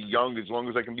be young as long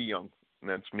as I can be young. And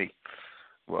that's me.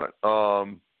 But so,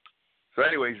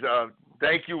 anyways,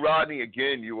 thank you, Rodney.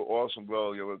 Again, you were awesome,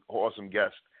 bro. You were an awesome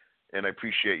guest, and I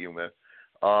appreciate you, man.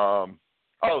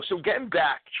 So getting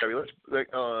back, Cherry,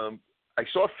 I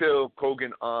saw Phil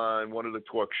Kogan on one of the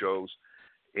talk shows,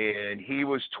 and he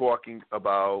was talking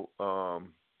about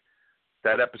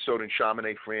that episode in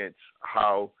Chamonix, France,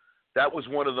 how that was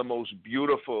one of the most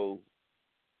beautiful,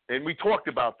 and we talked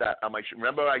about that on my show.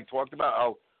 Remember I talked about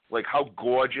how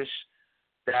gorgeous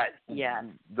that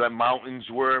the mountains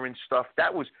were and stuff.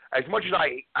 That was, as much as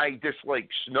I dislike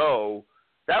snow,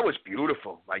 that was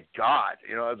beautiful. My God,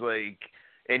 I was like,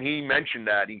 and he mentioned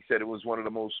that. He said it was one of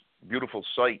the most beautiful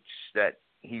sights that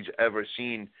he's ever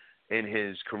seen in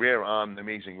his career on The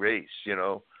Amazing Race,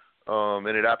 and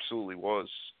it absolutely was,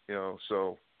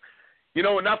 so,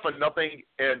 enough of nothing,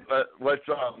 and let's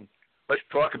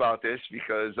talk about this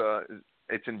because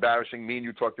it's embarrassing. Me and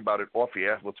you talked about it off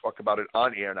air. We'll talk about it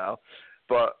on air now.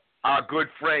 But our good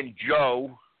friend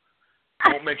Joe,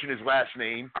 won't mention his last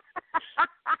name.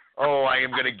 Oh, I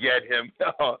am going to get him.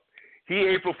 He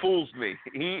April Fool's me.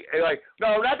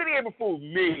 No, not that he April Fooled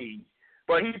me,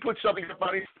 but he put something up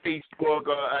on his Facebook,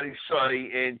 on his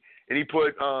site, and he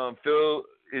put Phil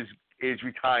is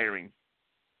retiring.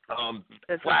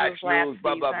 Flash news,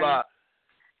 blah, blah, blah.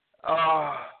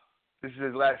 Oh, this is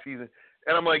his last season.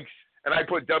 And I'm like, and I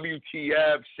put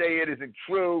WTF, say it isn't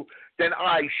true. Then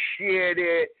I shared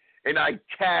it, and I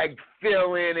tagged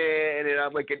Phil in it, and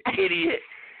I'm like an idiot.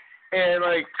 And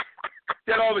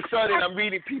then all of a sudden I'm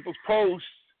reading people's posts,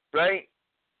 right?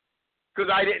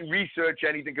 Because I didn't research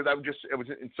anything because I was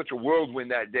in such a whirlwind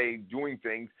that day doing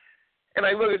things. And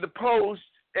I look at the post,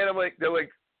 and I'm like, they're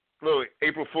like, look,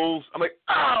 April Fools. I'm like,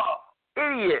 oh,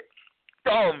 idiot,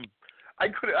 dumb.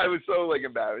 I was so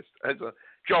embarrassed.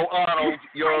 Joe Arnold,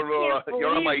 you're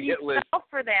on my hit list.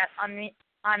 For that on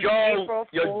Joe, April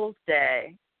Fool's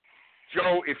Day.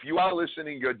 Joe, if you are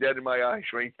listening, you're dead in my eyes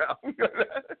right now.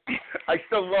 I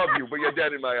still love you, but you're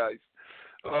dead in my eyes.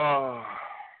 Oh,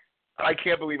 I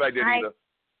can't believe I did either.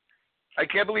 I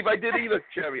can't believe I did either,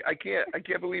 Cherry. I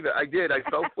can't believe it. I did. I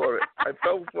fell for it. I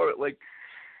fell for it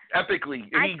epically.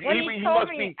 He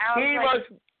must be.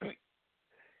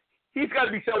 He's got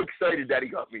to be so excited that he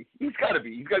got me. He's got to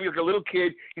be. He's got to be like a little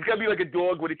kid. He's got to be like a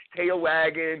dog with its tail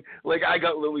wagging. Like, I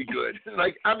got Louie good.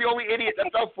 Like, I'm the only idiot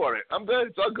that fell for it. I'm good.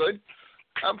 It's all good.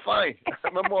 I'm fine.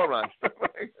 I'm a moron.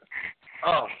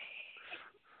 Oh.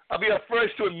 I'll be the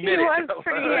first to admit it. He was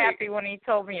pretty happy when he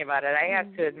told me about it, I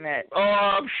have to admit. Oh,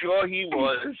 I'm sure he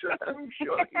was. I'm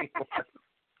sure he was.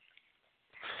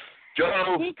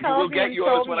 Joe, he you told will me get and yours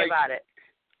told when me about it.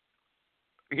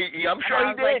 I'm sure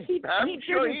he did. Like, he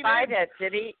didn't buy that,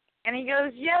 did he? And he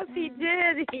goes, yes, he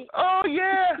did. Oh,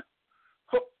 yeah.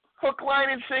 Hook, line,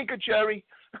 and sinker, Jerry.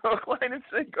 Hook, line, and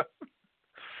sinker.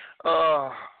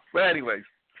 Oh, but anyways.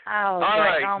 Oh,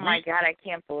 right. Oh my God, I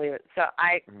can't believe it. So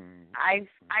I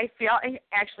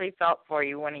actually felt for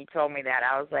you when he told me that.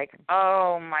 I was like,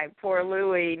 oh, my poor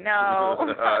Louie, no.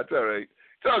 It's all right.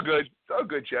 It's all good. It's all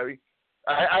good, Jerry.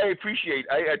 I appreciate.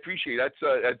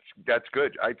 That's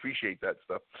good. I appreciate that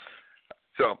stuff.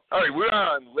 So, all right, we're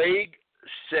on leg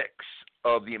 6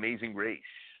 of the Amazing Race.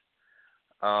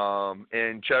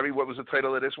 And Jerry, what was the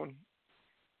title of this one?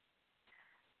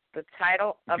 The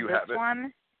title of this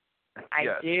one, I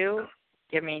yes. do.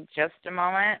 Give me just a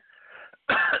moment.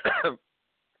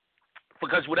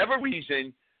 Because whatever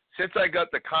reason, since I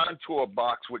got the Contour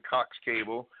box with Cox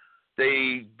cable,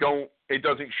 it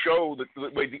doesn't show the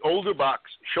way the older box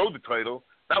showed the title.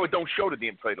 Now it don't show the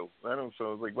damn title.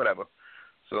 So it's like whatever.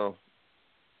 So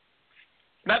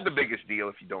not the biggest deal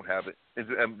if you don't have it. It's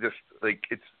just like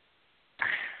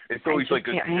it's always like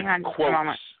a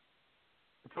quote.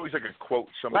 It's always like a quote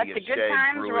somebody has said. Let the good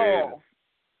times roll.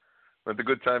 Let the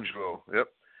good times roll. Yep.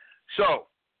 So,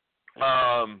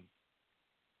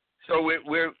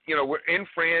 we're in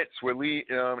France. We're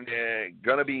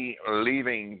gonna be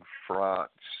leaving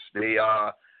France. They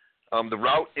the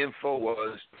route info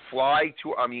was fly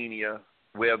to Armenia,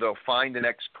 where they'll find the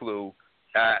next clue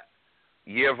at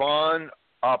Yerevan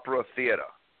Opera Theater.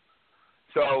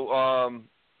 So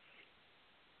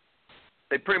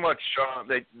they pretty much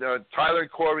Tyler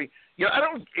and Corey.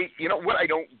 What I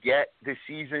don't get this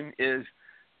season is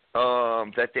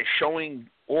that they're showing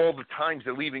all the times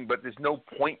they're leaving, but there's no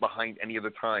point behind any of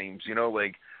the times.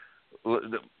 Like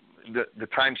the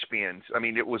time spans. I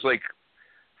mean, it was like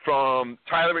from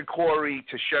Tyler and Corey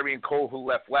to Sherry and Cole, who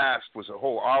left last, was a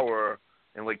whole hour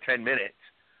and like 10 minutes,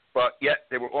 but yet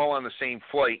they were all on the same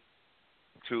flight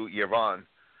to Yerevan.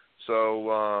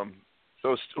 So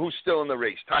who's still in the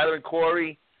race? Tyler and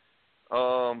Corey,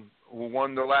 who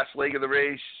won the last leg of the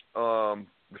race, the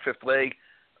 5th leg,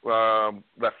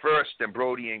 left first. Then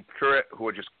Brody and Kurt, who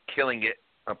are just killing it,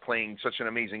 playing such an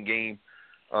amazing game,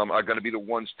 are going to be the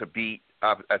ones to beat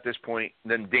at this point.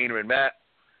 And then Dana and Matt,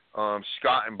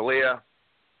 Scott and Blair,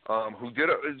 who did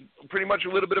pretty much a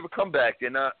little bit of a comeback. They're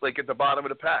not like at the bottom of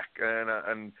the pack.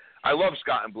 And I love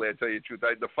Scott and Blair, to tell you the truth.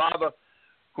 The father,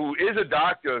 who is a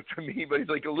doctor to me, but he's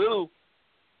like a little,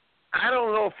 I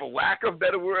don't know, for lack of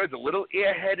better words, a little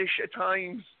airheadish at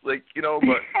times, but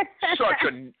such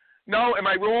a no. Am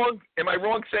I wrong? Am I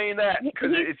wrong saying that? He's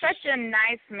such a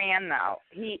nice man, though.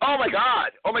 Oh my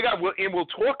God. And we'll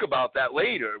talk about that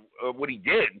later. What he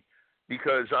did,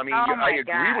 because I mean, I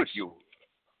agree with you.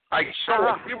 I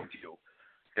agree with you.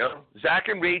 Zach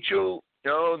and Rachel.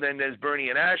 Then there's Bernie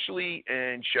and Ashley,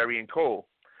 and Sherry and Cole.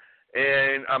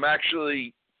 And I'm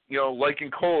actually,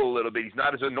 liking Cole a little bit. He's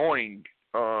not as annoying.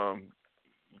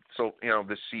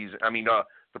 This season,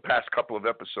 the past couple of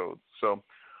episodes. So,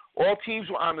 all teams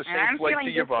were on the same flight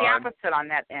to Yerevan. I'm feeling just the opposite on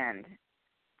that end.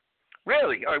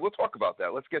 Really? All right, we'll talk about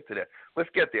that. Let's get to that. Let's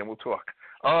get there and we'll talk.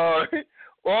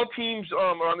 All teams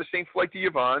are on the same flight to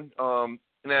Yerevan.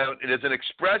 Now, there's an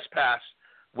express pass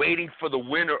waiting for the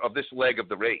winner of this leg of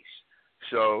the race.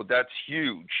 So that's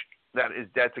huge.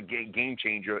 That's a game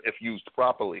changer if used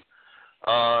properly.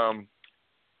 So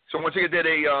once again,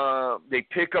 they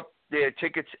pick up their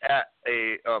tickets at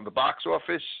the box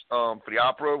office for the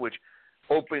opera, which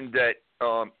opened at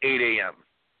 8 a.m.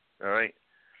 All right.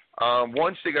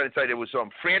 Once they got inside, there was some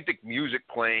frantic music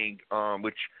playing,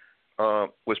 which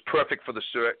was perfect for the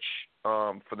search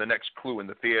for the next clue in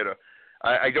the theater.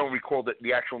 I don't recall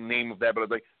the actual name of that, but I was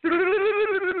like,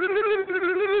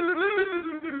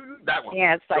 that one.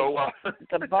 Yeah, it's like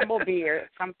the Bumblebee or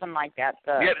something like that.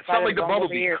 It's something like the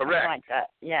Bumblebee, correct. Like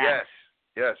that. Yeah.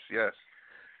 Yes.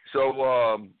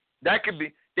 So that could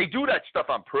be, they do that stuff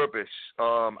on purpose.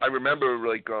 I remember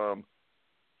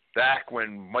back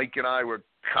when Mike and I were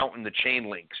counting the chain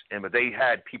links, but they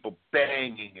had people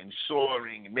banging and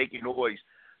soaring and making noise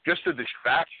just to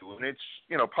distract you, and it's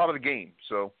part of the game.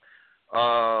 So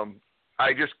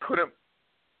I just couldn't,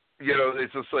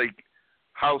 it's just like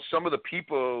how some of the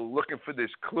people looking for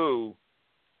this clue,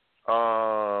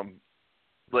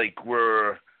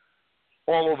 were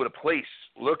all over the place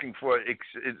looking for it,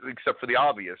 except for the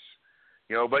obvious,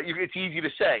 you know. But it's easy to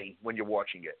say when you're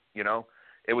watching it, you know.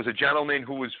 It was a gentleman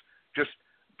who was just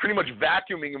pretty much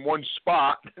vacuuming in one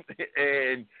spot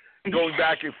and going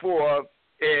back and forth,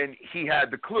 and he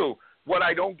had the clue. What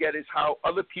I don't get is how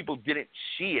other people didn't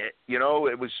see it. You know,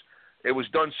 it was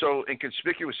done so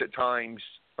inconspicuous at times,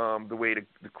 the way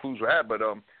the clues were had. But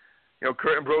you know,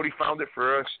 Kurt and Brody found it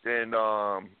first, and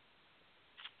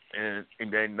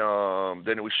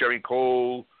then it was Sherry and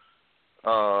Cole.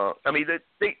 I mean,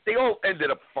 they all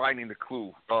ended up finding the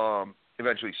clue.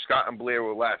 Eventually, Scott and Blair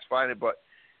were last finding it, but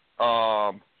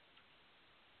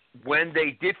when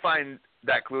they did find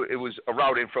that clue, it was a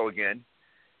route info again,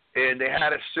 and they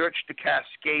had to search the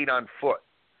Cascade on foot.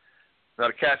 Now,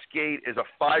 the Cascade is a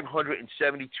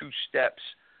 572 steps,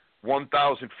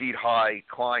 1,000 feet high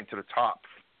climb to the top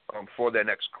for their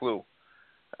next clue.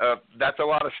 That's a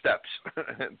lot of steps.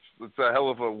 It's a hell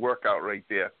of a workout right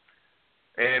there.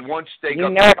 And once they got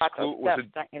the next clue, those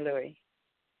steps, don't you, Louie?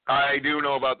 I do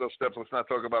know about those steps. Let's not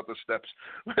talk about the steps.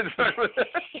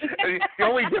 the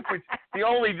only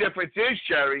difference is,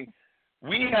 Sherry,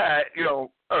 we had, you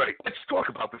know, all right, let's talk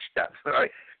about the steps, all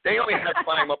right? They only had to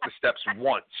climb up the steps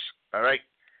once, all right?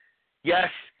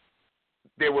 Yes,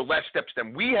 there were less steps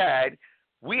than we had.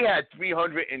 We had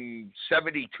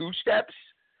 372 steps,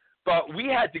 but we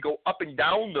had to go up and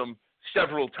down them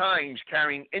several times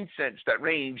carrying incense that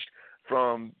ranged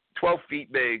from 12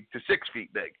 feet big to 6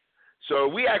 feet big. So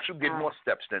we actually did more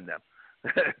steps than them.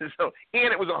 So,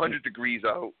 and it was 100 degrees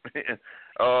out,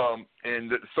 and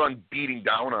the sun beating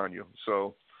down on you.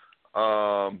 So,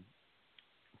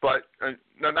 but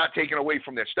not taking away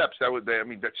from their steps. I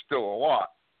mean, that's still a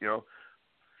lot, you know.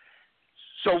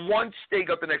 So once they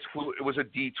got the next clue, it was a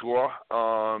detour,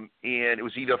 and it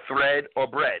was either thread or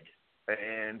bread.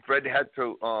 And Fred had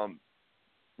to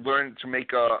learn to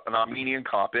make an Armenian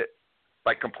carpet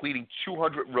by completing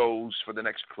 200 rows for the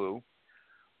next clue.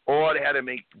 Or they had to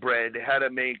make bread. They had to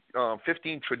make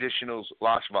 15 traditionals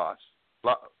lavash.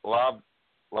 Oh,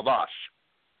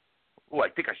 I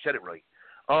think I said it right.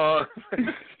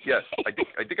 Yes, I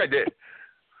think I did.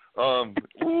 I'm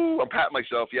patting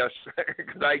myself, yes,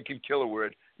 because I can kill a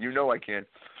word. You know I can.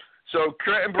 So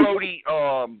Kurt and Brody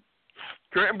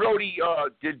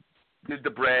did the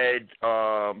bread.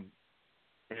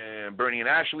 And Bernie and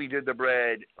Ashley did the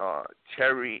bread.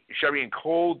 Sherry and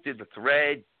Cole did the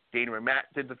thread. Dana and Matt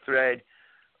did the thread.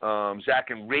 Zach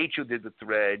and Rachel did the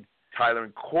thread. Tyler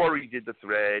and Corey did the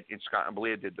thread. And Scott and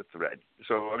Blair did the thread.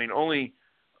 So, I mean, only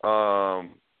 2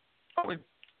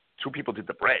 people did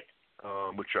the bread,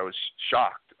 which I was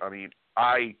shocked. I mean,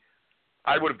 I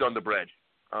would have done the bread.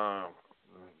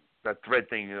 That thread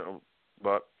thing, you know,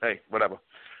 but hey, whatever.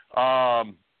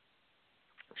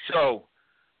 So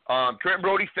Kurt and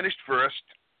Brody finished first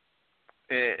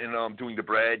in doing the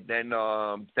bread. Then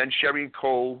Sherry and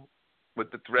Cole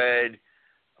with the thread.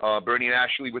 Bernie and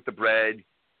Ashley with the bread,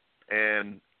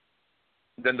 and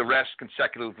then the rest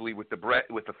consecutively with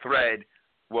the thread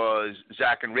was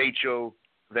Zach and Rachel,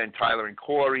 then Tyler and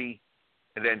Corey,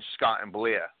 and then Scott and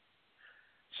Blair.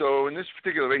 So in this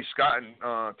particular race, Scott and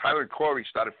Tyler and Corey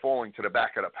started falling to the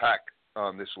back of the pack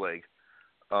on this leg.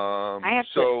 I have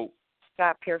to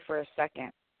stop here for a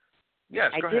second.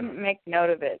 Yes, I didn't make note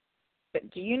of it, but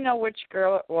do you know which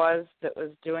girl it was that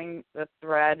was doing the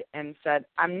thread and said,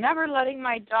 "I'm never letting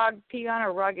my dog pee on a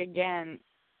rug again"?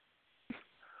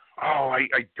 Oh,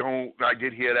 I don't. I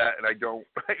did hear that, and I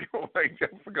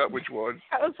forgot which one.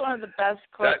 That was one of the best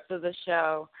clips of the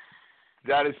show.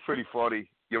 That is pretty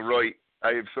funny. You're right.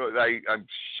 I'm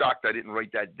shocked I didn't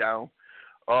write that down.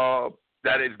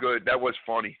 That is good. That was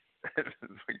funny.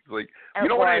 like you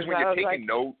know what it is when you're taking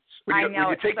notes. When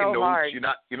you're taking notes, hard.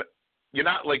 You're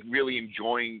not like really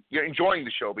enjoying. You're enjoying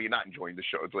the show, but you're not enjoying the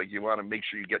show. It's like you want to make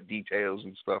sure you get details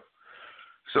and stuff.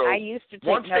 So I used to take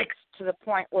notes to the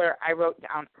point where I wrote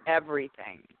down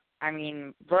everything. I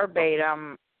mean,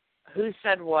 verbatim, who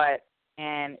said what,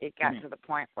 and it got to the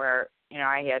point where, you know,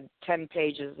 I had 10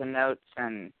 pages of notes,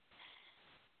 and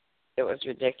it was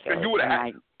ridiculous. And you would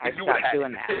have. I stopped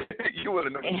doing that. You would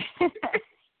have known.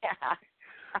 Yeah.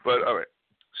 But all right.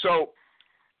 So,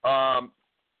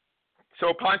 so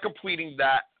upon completing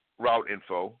that route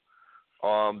info,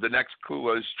 the next clue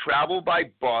was travel by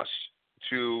bus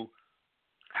to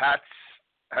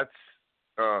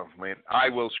oh man, I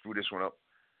will screw this one up.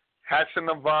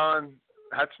 Hatsavani.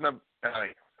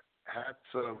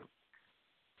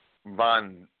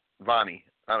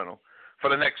 I don't know. For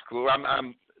the next clue,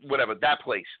 I'm whatever, that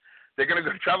place. They're gonna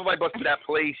go travel by bus to that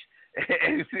place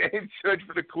and search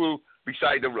for the clue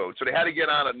beside the road. So they had to get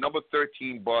on a number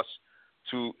 13 bus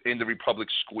in the Republic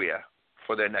Square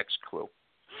for their next clue.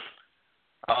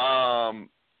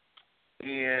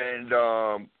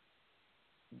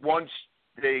 Once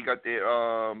they got the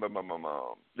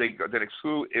next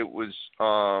clue, it was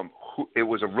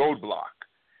a roadblock,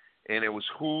 and it was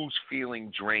who's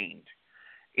feeling drained,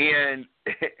 and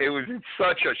it was in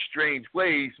such a strange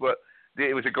place, but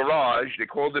it was a garage. They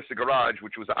called this a garage,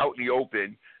 which was out in the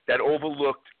open that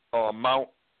overlooked Mount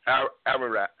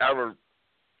Ararat,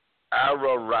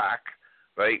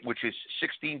 right, which is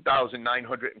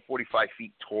 16,945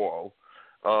 feet tall.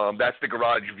 That's the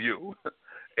garage view.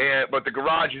 But the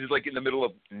garage is like in the middle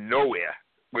of nowhere,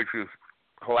 which is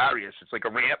hilarious. It's like a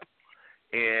ramp,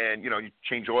 and, you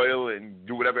change oil and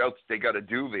do whatever else they got to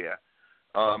do there.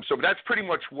 So that's pretty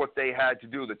much what they had to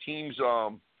do. The teams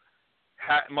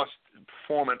must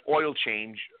perform an oil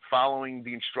change following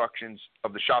the instructions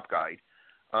of the shop guide.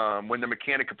 When the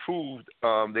mechanic approved,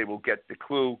 they will get the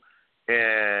clue,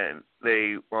 and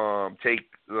they take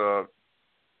the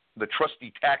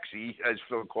trusty taxi, as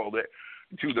Phil called it,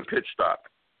 to the pit stop.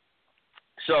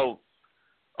 So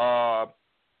Brody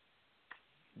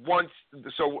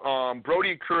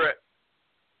and Kurt,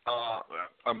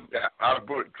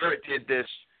 Kurt did this,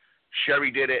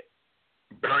 Sherry did it,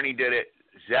 Bernie did it,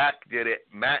 Zach did it,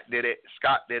 Matt did it,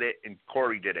 Scott did it, and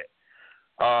Corey did it.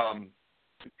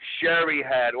 Sherry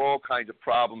had all kinds of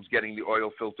problems getting the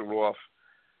oil filter off.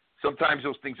 Sometimes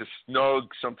those things are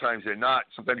snug, sometimes they're not.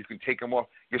 Sometimes you can take them off.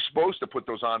 You're supposed to put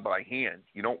those on by hand.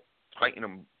 You don't tighten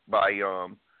them by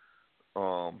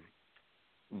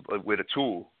with a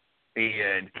tool.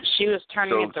 And she was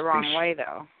turning it the wrong way,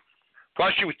 though.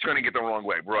 Plus, she was turning it the wrong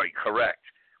way. Right, correct.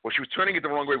 Well, she was turning it the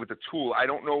wrong way with the tool. I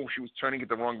don't know if she was turning it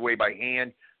the wrong way by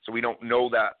hand, so we don't know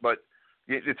that. But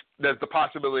there's the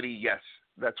possibility, yes.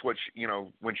 That's what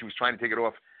when she was trying to take it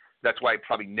off, that's why it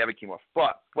probably never came off.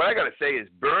 But what I got to say is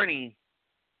Bernie,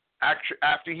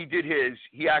 after he did his,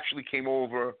 he actually came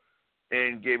over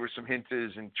and gave her some hints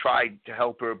and tried to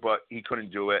help her, but he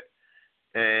couldn't do it.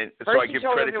 And first so I give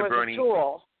credit to Bernie.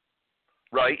 Tool.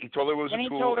 Right, he told her it was then a tool.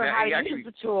 Then he told her how to use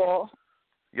the tool.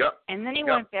 Yep. And then he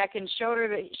went back and showed her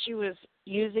that she was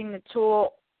using the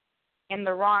tool in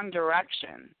the wrong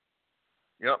direction.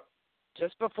 Yep.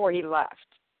 Just before he left.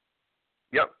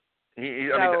 Yep.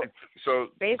 So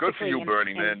good for you,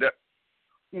 Bernie, man.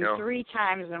 In 3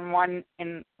 times in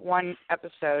one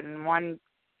episode, in one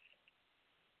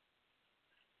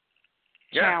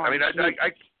challenge,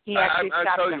 he actually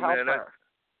stopped to help her.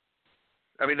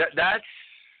 That's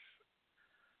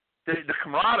the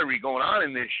camaraderie going on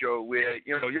in this show, where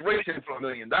you're racing for $1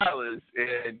 million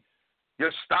and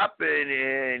you're stopping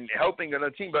and helping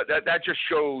another team, but that just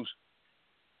shows.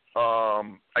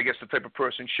 I guess the type of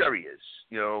person Sherry is,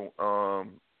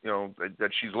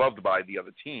 that she's loved by the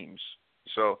other teams.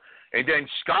 So, and then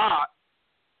Scott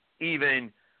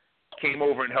even came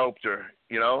over and helped her,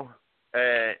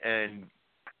 and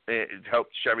it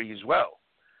helped Sherry as well.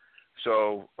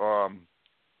 So,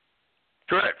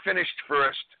 Kurt finished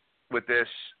first with this,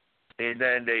 and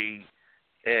then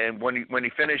when he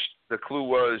finished, the clue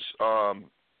was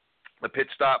the pit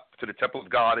stop to the Temple of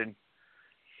Garden,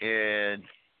 and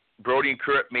Brody and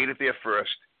Kurt made it there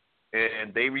first,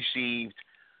 and they received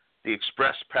the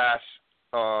express pass,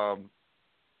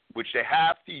 which they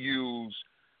have to use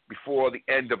before the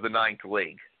end of the 9th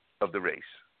leg of the race.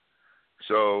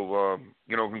 So,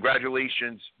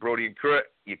 congratulations, Brody and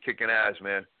Kurt. You're kicking ass,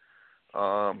 man.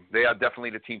 They are definitely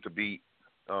the team to beat.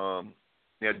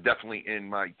 They're definitely in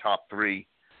my top 3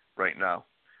 right now.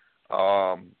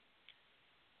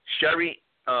 Sherry,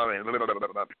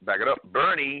 back it up.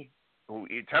 Bernie, who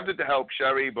he attempted to help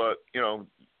Sherry, but you are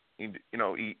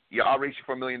racing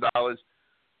for $1 million.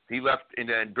 He left, and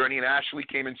then Bernie and Ashley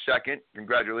came in second.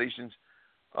 Congratulations.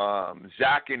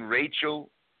 Zach and Rachel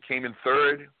came in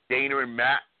third. Dana and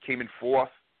Matt came in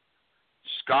fourth.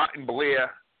 Scott and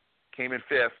Blair came in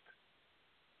fifth.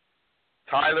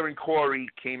 Tyler and Corey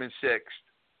came in sixth,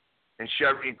 and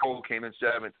Sherry and Cole came in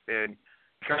seventh. And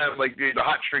kind of like the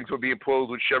heartstrings were being pulled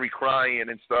with Sherry crying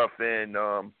and stuff, and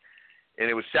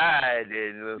it was sad,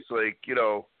 and it was like,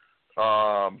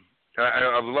 I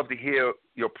would love to hear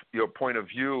your point of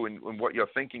view and what you're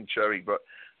thinking, Sherry. But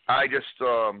I just,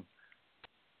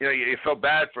 you felt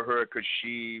bad for her because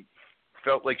she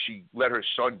felt like she let her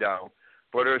son down.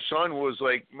 But her son was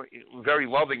like very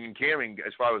loving and caring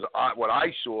as far as what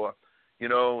I saw,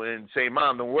 and saying,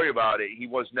 "Mom, don't worry about it." He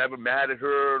was never mad at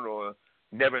her or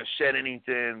never said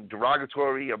anything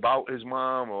derogatory about his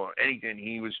mom or anything.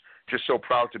 He was just so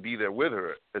proud to be there with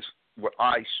her. That's what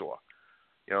I saw,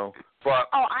 But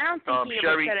I don't think he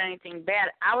Sherry, ever said anything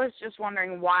bad. I was just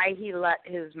wondering why he let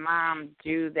his mom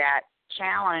do that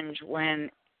challenge when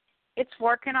it's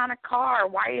working on a car.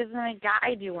 Why isn't a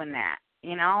guy doing that?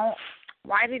 You know,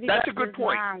 why did he That's let a good his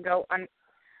point. mom go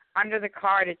under the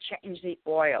car to change the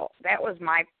oil? That was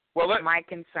my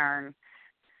concern.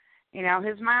 You know,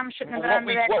 his mom shouldn't have been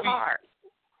under that car.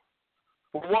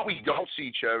 What we don't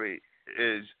see, Cherry,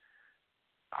 is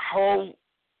how,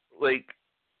 like,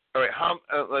 all right,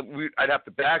 I'd have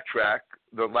to backtrack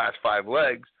the last 5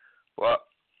 legs, but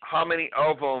how many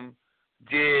of them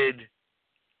did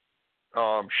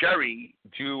Sherry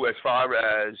do as far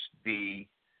as the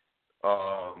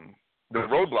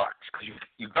roadblocks? Because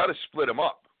you got to split them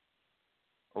up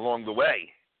along the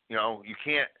way. You know, you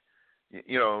can't.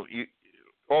 You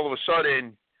all of a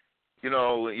sudden,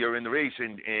 you're in the race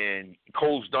and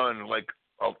Cole's done like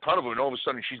a ton of them, and all of a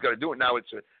sudden she's got to do it. Now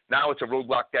it's a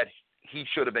roadblock that he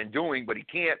should have been doing, but he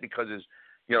can't because his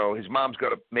mom's got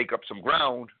to make up some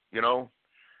ground.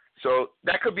 So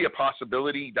that could be a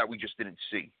possibility that we just didn't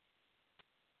see.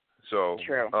 So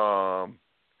true. But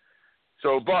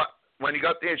when he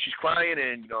got there, she's crying,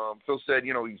 and Phil said,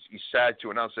 he's sad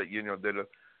to announce that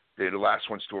they're the last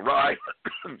ones to arrive.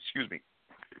 Excuse me.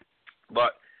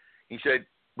 But he said,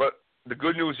 but the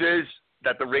good news is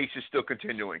that the race is still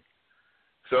continuing.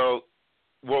 So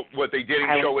what they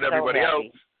didn't show with everybody else,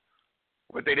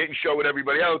 what they didn't show with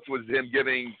everybody else was him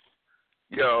giving,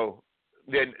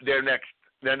 their next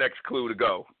clue to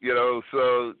go.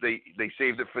 So they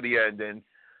saved it for the end, and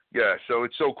yeah, so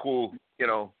it's so cool. It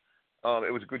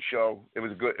was a good show. It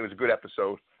was a good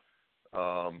episode.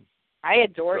 I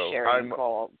adore Sherry and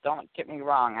Cole. Don't get me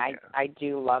wrong. I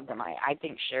do love them. I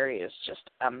think Sherry is just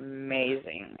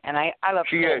amazing, and I love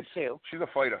Cole too. She's a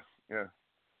fighter. Yeah.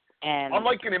 And I'm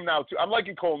liking him now too. I'm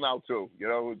liking Cole now too.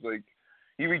 It's like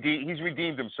he's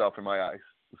redeemed himself in my eyes.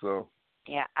 So.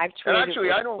 Yeah, I've traded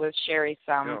with Sherry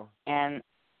some, and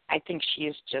I think she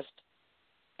is just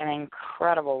an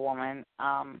incredible woman.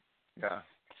 Yeah.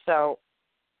 So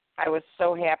I was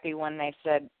so happy when they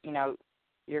said,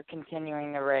 you're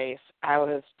continuing the race. I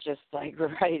was just like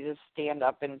ready to stand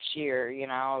up and cheer, yes,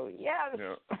 yeah.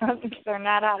 They're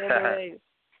not out of the race.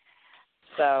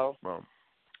 So. Well.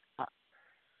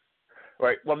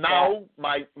 Right. Well, now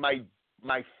my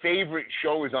favorite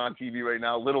show is on TV right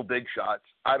now, Little Big Shots.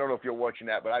 I don't know if you're watching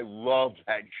that, but I love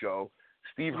that show.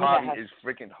 Steve Harvey is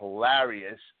freaking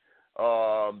hilarious.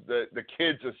 The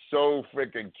kids are so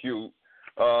freaking cute.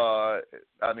 I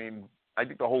mean, I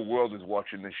think the whole world is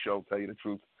watching this show, to tell you the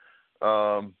truth.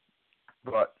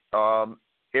 But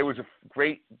it was a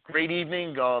great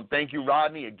evening. Thank you,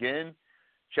 Rodney, again.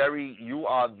 Cherry, you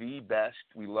are the best.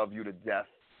 We love you to death.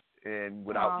 And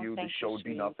without you, the show would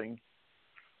be nothing.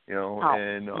 No,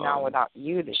 without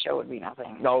you, the show would be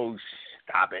nothing. No,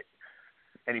 stop it.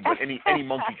 Any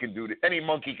monkey can do this. Any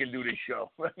monkey can do this show.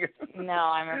 No,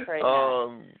 I'm afraid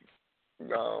not.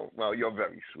 No, well, you're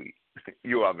very sweet.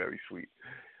 You are very sweet.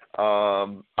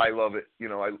 I love it.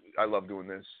 I love doing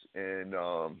this, and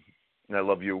I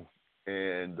love you.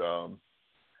 And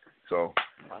so,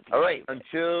 all right,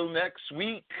 until next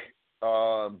week.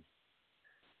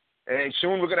 And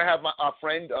soon we're going to have our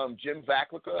friend Jim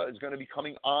Vaklica is going to be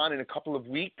coming on in a couple of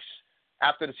weeks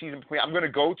after the season premiere. I'm going to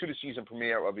go to the season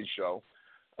premiere of his show.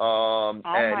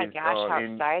 My gosh, how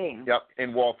exciting. Yep,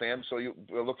 in Waltham. So you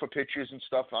look for pictures and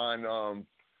stuff on,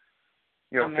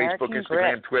 Facebook,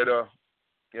 Instagram, Twitter.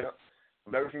 Yep,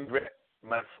 American Grit.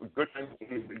 My good friend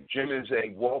Jim is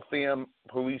a Waltham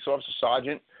police officer,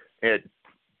 sergeant, and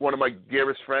one of my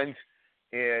dearest friends.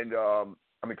 And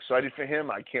I'm excited for him.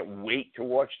 I can't wait to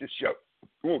watch this show.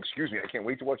 Oh, excuse me. I can't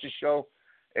wait to watch this show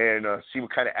and see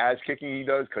what kind of ass kicking he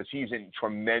does, because he's in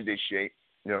tremendous shape.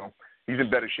 He's in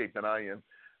better shape than I am.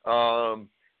 So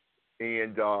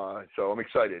I'm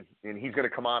excited. And he's going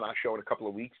to come on our show in a couple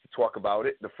of weeks to talk about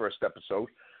it, the first episode.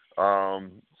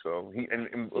 So he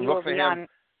look for him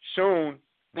soon.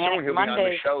 Soon he'll be on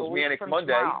Michelle's Manic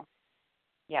Monday. Tomorrow.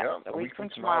 Yes, a week from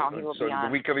tomorrow he will be on.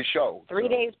 The week of his show. 3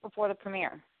 days before the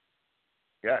premiere.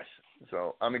 Yes.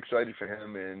 So I'm excited for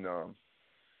him,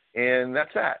 and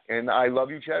that's that. And I love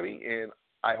you, Cherry, and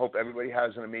I hope everybody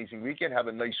has an amazing weekend. Have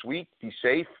a nice week. Be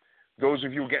safe. Those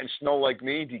of you getting snow like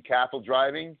me, be careful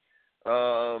driving.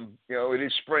 It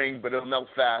is spring, but it'll melt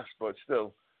fast, but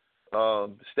still.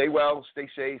 Stay well, stay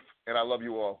safe, and I love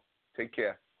you all. Take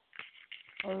care.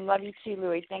 I love you too,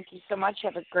 Louie. Thank you so much.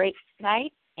 Have a great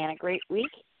night and a great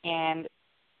week, and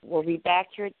we'll be back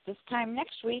here at this time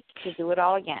next week to do it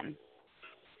all again.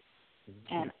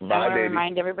 And I want to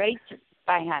remind everybody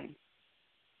bye, hon.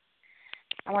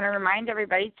 I want to remind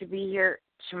everybody to be here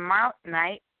tomorrow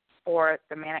night for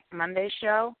the Manic Monday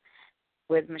show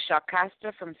with Michelle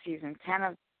Costa from season 10.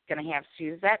 I'm going to have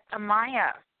Suzette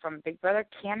Amaya from Big Brother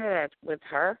Canada with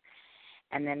her.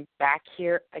 And then back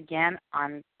here again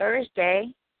on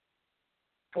Thursday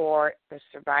for the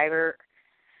Survivor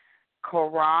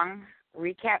Korong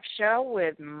recap show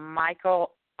with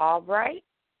Michael Albright.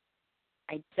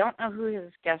 I don't know who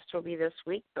his guest will be this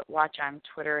week, but watch on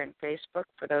Twitter and Facebook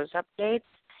for those updates.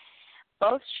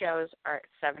 Both shows are at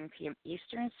 7 p.m.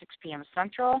 Eastern, 6 p.m.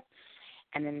 Central,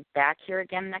 and then back here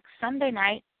again next Sunday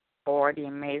night for the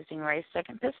Amazing Race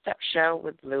Second Pit Stop show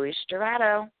with Louis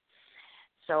STRAVATO.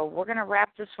 So we're going to wrap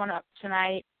this one up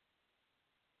tonight,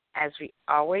 as we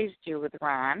always do with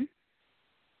Ron.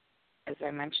 As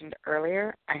I mentioned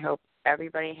earlier, I hope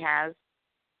everybody has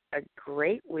a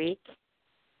great week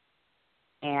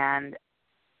and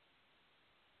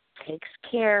takes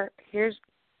care.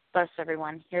 Bless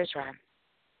everyone. Here's Ron.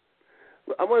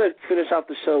 I want to finish off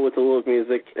the show with a little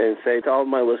music and say to all of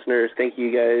my listeners, thank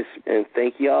you guys, and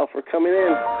thank you all for coming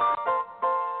in.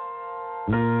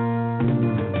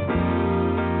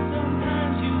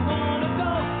 Sometimes you want to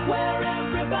go where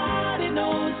everybody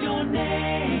knows your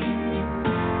name,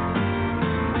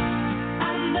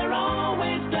 and they're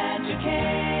always glad you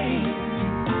came.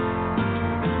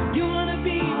 You want to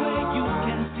be where you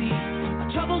can see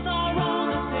our troubles are all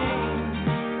the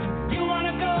same. You want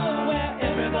to go where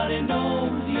everybody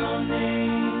knows your name.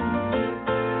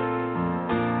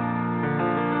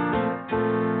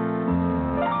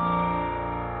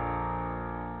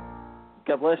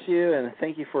 God bless you, and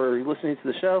thank you for listening to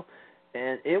the show.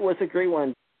 And it was a great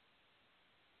one.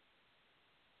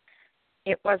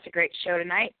 It was a great show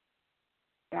tonight.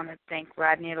 I want to thank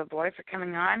Rodney LAVOIE for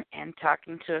coming on and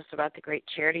talking to us about the great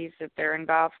charities that they're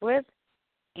involved with.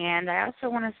 And I also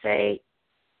want to say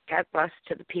God bless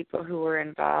to the people who were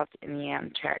involved in the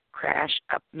Amtrak crash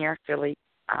up near Philly.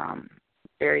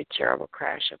 Very terrible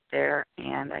crash up there,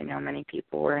 and I know many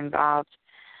people were involved.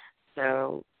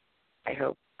 So I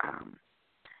hope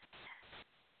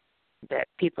that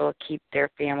people keep their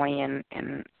family and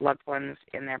loved ones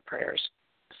in their prayers.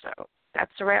 So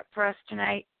that's a wrap for us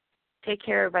tonight. Take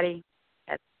care, everybody.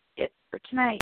 That's it for tonight.